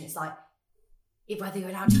elements, and it's like, whether you're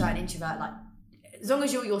an extrovert, an introvert, like, as long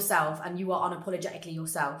as you're yourself and you are unapologetically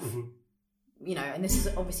yourself, you know, and this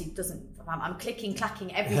is obviously I'm clicking,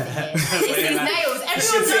 clacking everything here. It's these nails.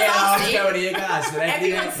 Everyone says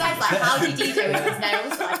everyone says, like, how do you DJ with these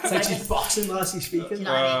nails? Like, it's like she's boxing while she's speaking. You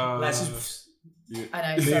know what I mean? Let's just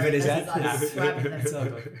I know. Moving his head.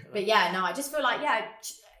 But yeah, no, I just feel like,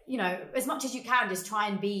 you know, as much as you can, just try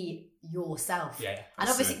and be yourself. Yeah. And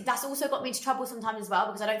obviously that's also got me into trouble sometimes as well,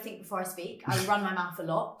 because I don't think before I speak. I run my mouth a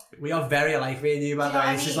lot. We are very alike, me and you, by the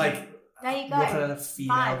way. It's just like, there you go. Looking at a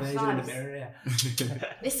female version in the mirror,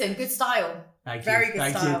 Listen, good style. Thank you. Very good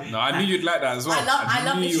style. No, I knew you'd like that as well. I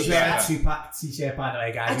love the t-shirt. Tupac t-shirt, by the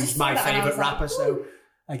way, guys. He's my favourite rapper, so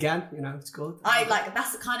again, you know, it's good.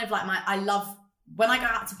 That's kind of like I love, when I go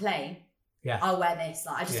out to play, I'll wear this.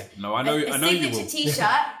 Like, I just, No, I know you will. Signature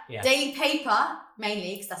t-shirt, Daily Paper,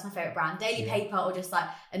 mainly, because that's my favourite brand. Daily Paper, or just like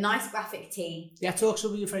a nice graphic tee. Yeah, talk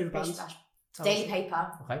some of your favourite brands. Daily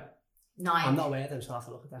Paper. Okay. Nike. I'm not aware of them, so I'll have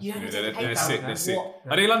to look at them. You don't have Daily Paper. They're sick.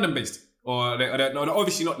 Are they London based? Or they're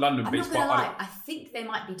obviously not London based. I'm not going to lie, I think they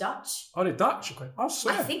might be Dutch. Oh, they're Dutch? Okay. I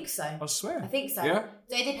swear. I think so. I swear. I think so. Yeah.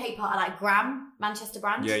 Daily Paper are like Graham, Manchester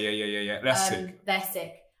brand. Yeah. That's sick. They're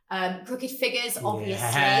sick. Crooked Figures, obviously.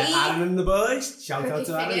 Alan and the boys. Shout out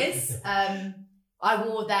to Figures. I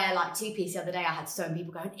wore their like two-piece the other day. I had so many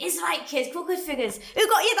people going, "It's like kids, Crooked Figures. Who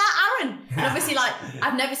got you that, Aaron?" And obviously, like,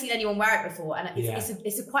 I've never seen anyone wear it before, and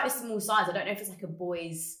it's quite a small size. I don't know if it's like a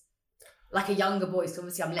boy's, like a younger boy's. Because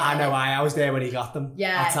obviously, I'm little. I know why. I was there when he got them.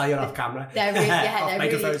 Yeah, I'll tell you off camera. They're really,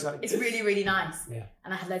 it's really, really nice. Yeah.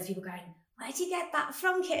 And I had loads of people going, "Where'd you get that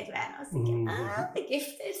from, kid?" And I was thinking, the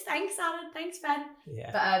gifted. Thanks, Alan. Thanks, Ben.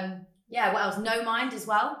 Yeah. But what else? No Mind as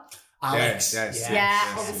well. Alex.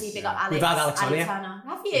 Yes. Obviously, big up Alex. We've had Alex on here.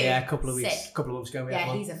 Have you? Yeah, a couple of months ago.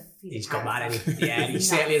 He's got mad. Yeah, he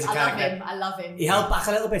certainly is a character. I love him. He held back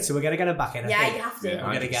a little bit, so we're going to get him back in. You have to. We're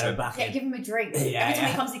going to get him back in. Give him a drink. Every time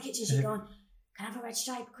he comes to the kitchen, she's going, "Can I have a red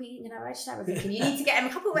stripe, Queen? Can I have a red stripe?" I'm thinking, you need to get him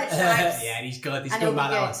a couple of red stripes. Yeah, and he's good. He's good,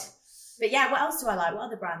 man, Alex. But yeah, what else do I like? What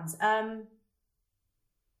other brands?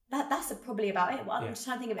 That's probably about it. I'm just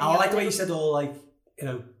trying to think of it. I like the way you said all, like, you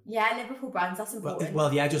know. Yeah, Liverpool brands, that's important.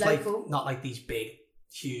 Well, yeah, just local. Like, not like these big,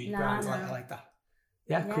 huge brands. I like that.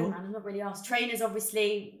 Yeah, cool. Man, I'm not really asked. Trainers,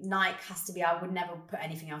 obviously, Nike has to be. I would never put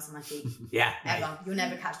anything else on my feet. Ever. Right. You'll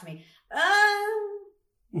never catch me.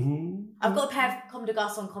 I've got a pair of Comme des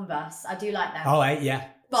Garçons Converse. I do like them. Oh, right, yeah.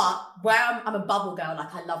 But where I'm a bubble girl,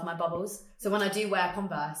 like, I love my bubbles. So when I do wear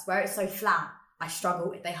Converse, where it's so flat, I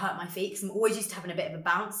struggle. They hurt my feet because I'm always used to having a bit of a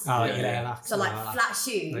bounce. Oh, yeah. So like flat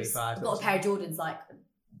shoes. I've got a pair of Jordans, like,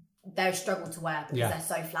 they're a struggle to wear because they're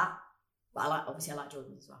so flat. But I like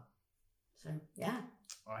Jordans as well. So yeah.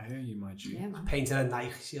 I hear you, my G. Yeah, man. Painted a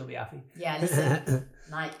Nike, she'll be happy. Yeah, listen.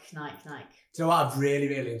 Nike. Do you know what? I've really,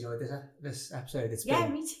 really enjoyed this episode. It's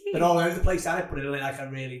been, me too. Been all over the place, and I put it in like a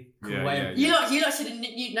really cool way. You lot should have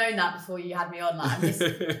known that before you had me on. Like,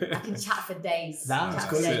 I can chat for days. That's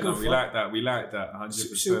good. We like that. 100%.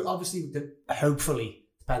 So obviously, hopefully,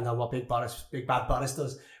 depending on what Big Bad Boris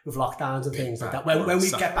does with lockdowns and things like that. When we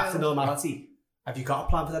get back to normality, have you got a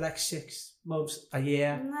plan for the next 6 months, a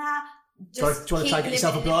year? Nah. Do you want to try and get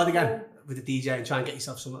yourself abroad again with the DJ and try and get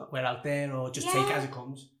yourself somewhere out there, or just take it as it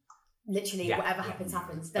comes? Literally, whatever happens,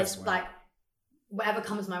 happens. There's like, whatever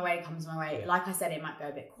comes my way, comes my way. Yeah. Like I said, it might go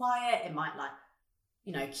a bit quiet. It might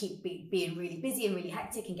keep being really busy and really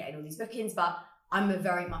hectic and getting all these bookings. But I'm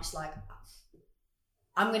very much like,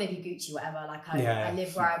 I'm going to be Gucci, whatever. Like I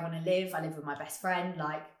live where I want to live. I live with my best friend.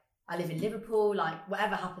 Like I live in Liverpool. Like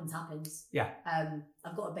whatever happens, happens. Yeah.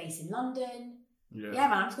 I've got a base in London. Yeah,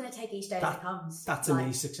 man, I'm just going to take each day as it comes. That's a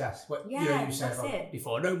mini success. You said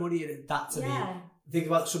before, no money in it. That to me. Think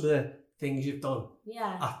about some of the things you've done.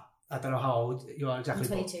 Yeah. I don't know how old you are exactly.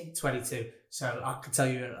 I'm 22. 22. So I could tell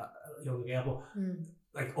you a young girl,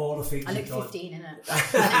 but like all the things I look you've done. 15,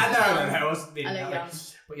 innit? No, I wasn't being I look young.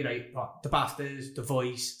 But the BAFTAs, the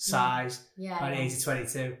voice, size, by the age of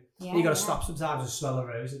 22. Yeah, you got to stop sometimes and smell the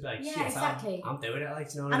roses and be like, shit, exactly. I'm doing it,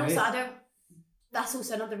 like, you know what and I mean? And also, that's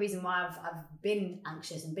also another reason why I've been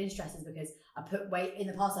anxious and been stressed, is because in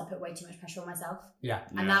the past I put way too much pressure on myself. Yeah.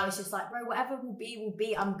 And now it's just like, bro, whatever will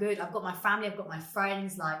be, I'm good. I've got my family, I've got my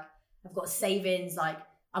friends, like I've got savings, like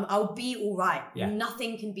I'll be all right. Yeah.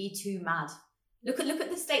 Nothing can be too mad. Look at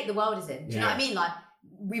the state the world is in. Do you know what I mean? Like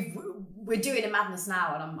we're doing a madness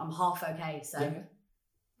now, and I'm half okay. So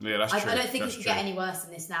yeah, that's true. I don't think it could get any worse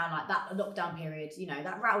than this now. Like that lockdown period,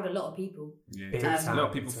 that rattled a lot of people. Yeah, a lot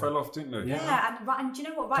of people fell off, didn't they? Yeah, and do you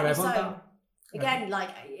know what? Rightly so. Again, like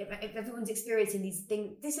if everyone's experiencing these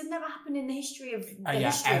things, this has never happened in the history of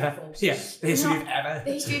history ever. Before. Yeah, the history of ever.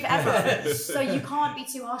 The history of ever. So you can't be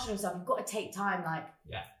too harsh on yourself. You've got to take time. Like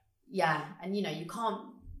and you can't.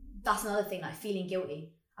 That's another thing. Like feeling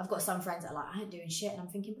guilty. I've got some friends that are like, I ain't doing shit, and I'm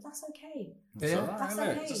thinking, but that's okay. That's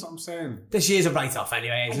okay. That's what I'm saying. This year's a write-off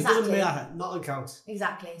anyway. Exactly. It doesn't matter. Nothing counts.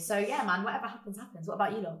 Exactly. So yeah, man, whatever happens, happens. What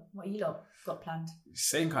about you lot? What you lot got planned?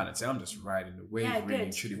 Same kind of thing. I'm just riding the wave, really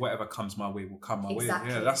and truly. Whatever comes my way will come my way.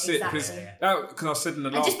 Exactly. Yeah, that's it. Because I said in the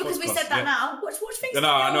last and just because we said that now, watch things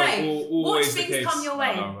come your way. Always watch things come your way.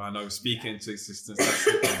 I know. Speaking into existence. That's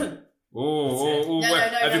it. No,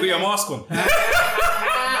 have you got your mask on?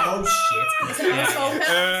 Oh shit!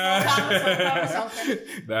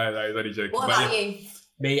 No, he's only joking. What about you?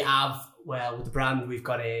 Me, with the brand, we've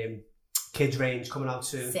got a kids range coming out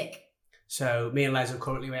soon. Sick. So me and Les are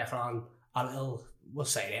currently working on a little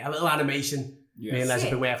animation. Yes. Me and Les have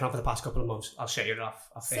been working on for the past couple of months. I'll show you it off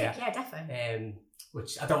Sick, here. Yeah, definitely.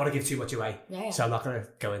 Which I don't want to give too much away, so I'm not going to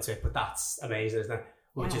go into it. But that's amazing, isn't it?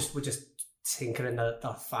 We're just tinkering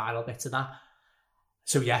the final bits of that.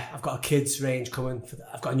 So yeah, I've got a kids range coming.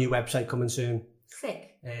 I've got a new website coming soon.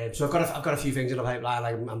 Sick. So I've got a few things in the pipeline.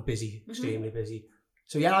 Like I'm busy, extremely busy.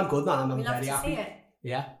 So yeah, I'm good, man. I'm very happy. See it.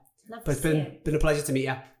 Yeah. But it's been a pleasure to meet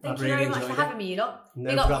you. Thank you very much for having me, you lot.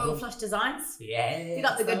 Big up Royal Flush Designs. Yeah. Big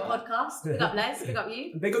up the GUD Podcast. Big up Les. Big up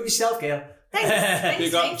you. Big up yourself, girl. Thanks.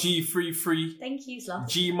 Big up G33. Thank you, Slav.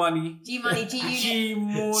 G Money. G Unit.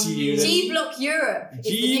 G Block Europe.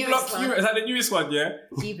 G Block Europe. Is that the newest one? Yeah.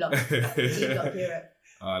 G Block Europe.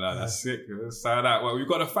 Oh no, that's sick. So that. Well, we've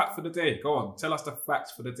got a fact for the day. Go on, tell us the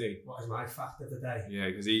facts for the day. What is my fact of the day? Yeah,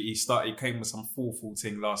 because he came with some full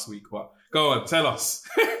thing last week. But go on, tell us.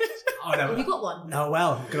 Oh, no. Have you got one? No,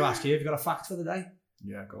 well, I'm going to ask you. Have you got a fact for the day?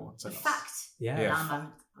 Yeah, go on. Tell us. Fact? Yeah. Nah,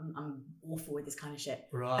 I'm awful with this kind of shit.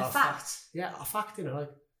 Right, a fact? Yeah, a fact, like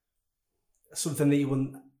something that you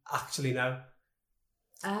wouldn't actually know.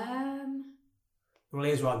 Well,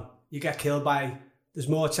 here's one. There's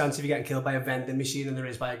more chance of you getting killed by a vending machine than there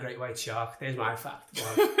is by a great white shark. There's my fact.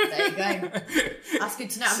 There you go. That's good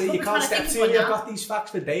to know. See, you can't step to it. I've got these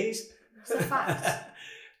facts for days. What's a fact?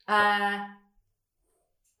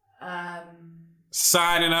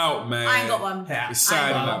 Signing out, man. I ain't got one. Yeah.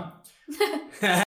 Signing out.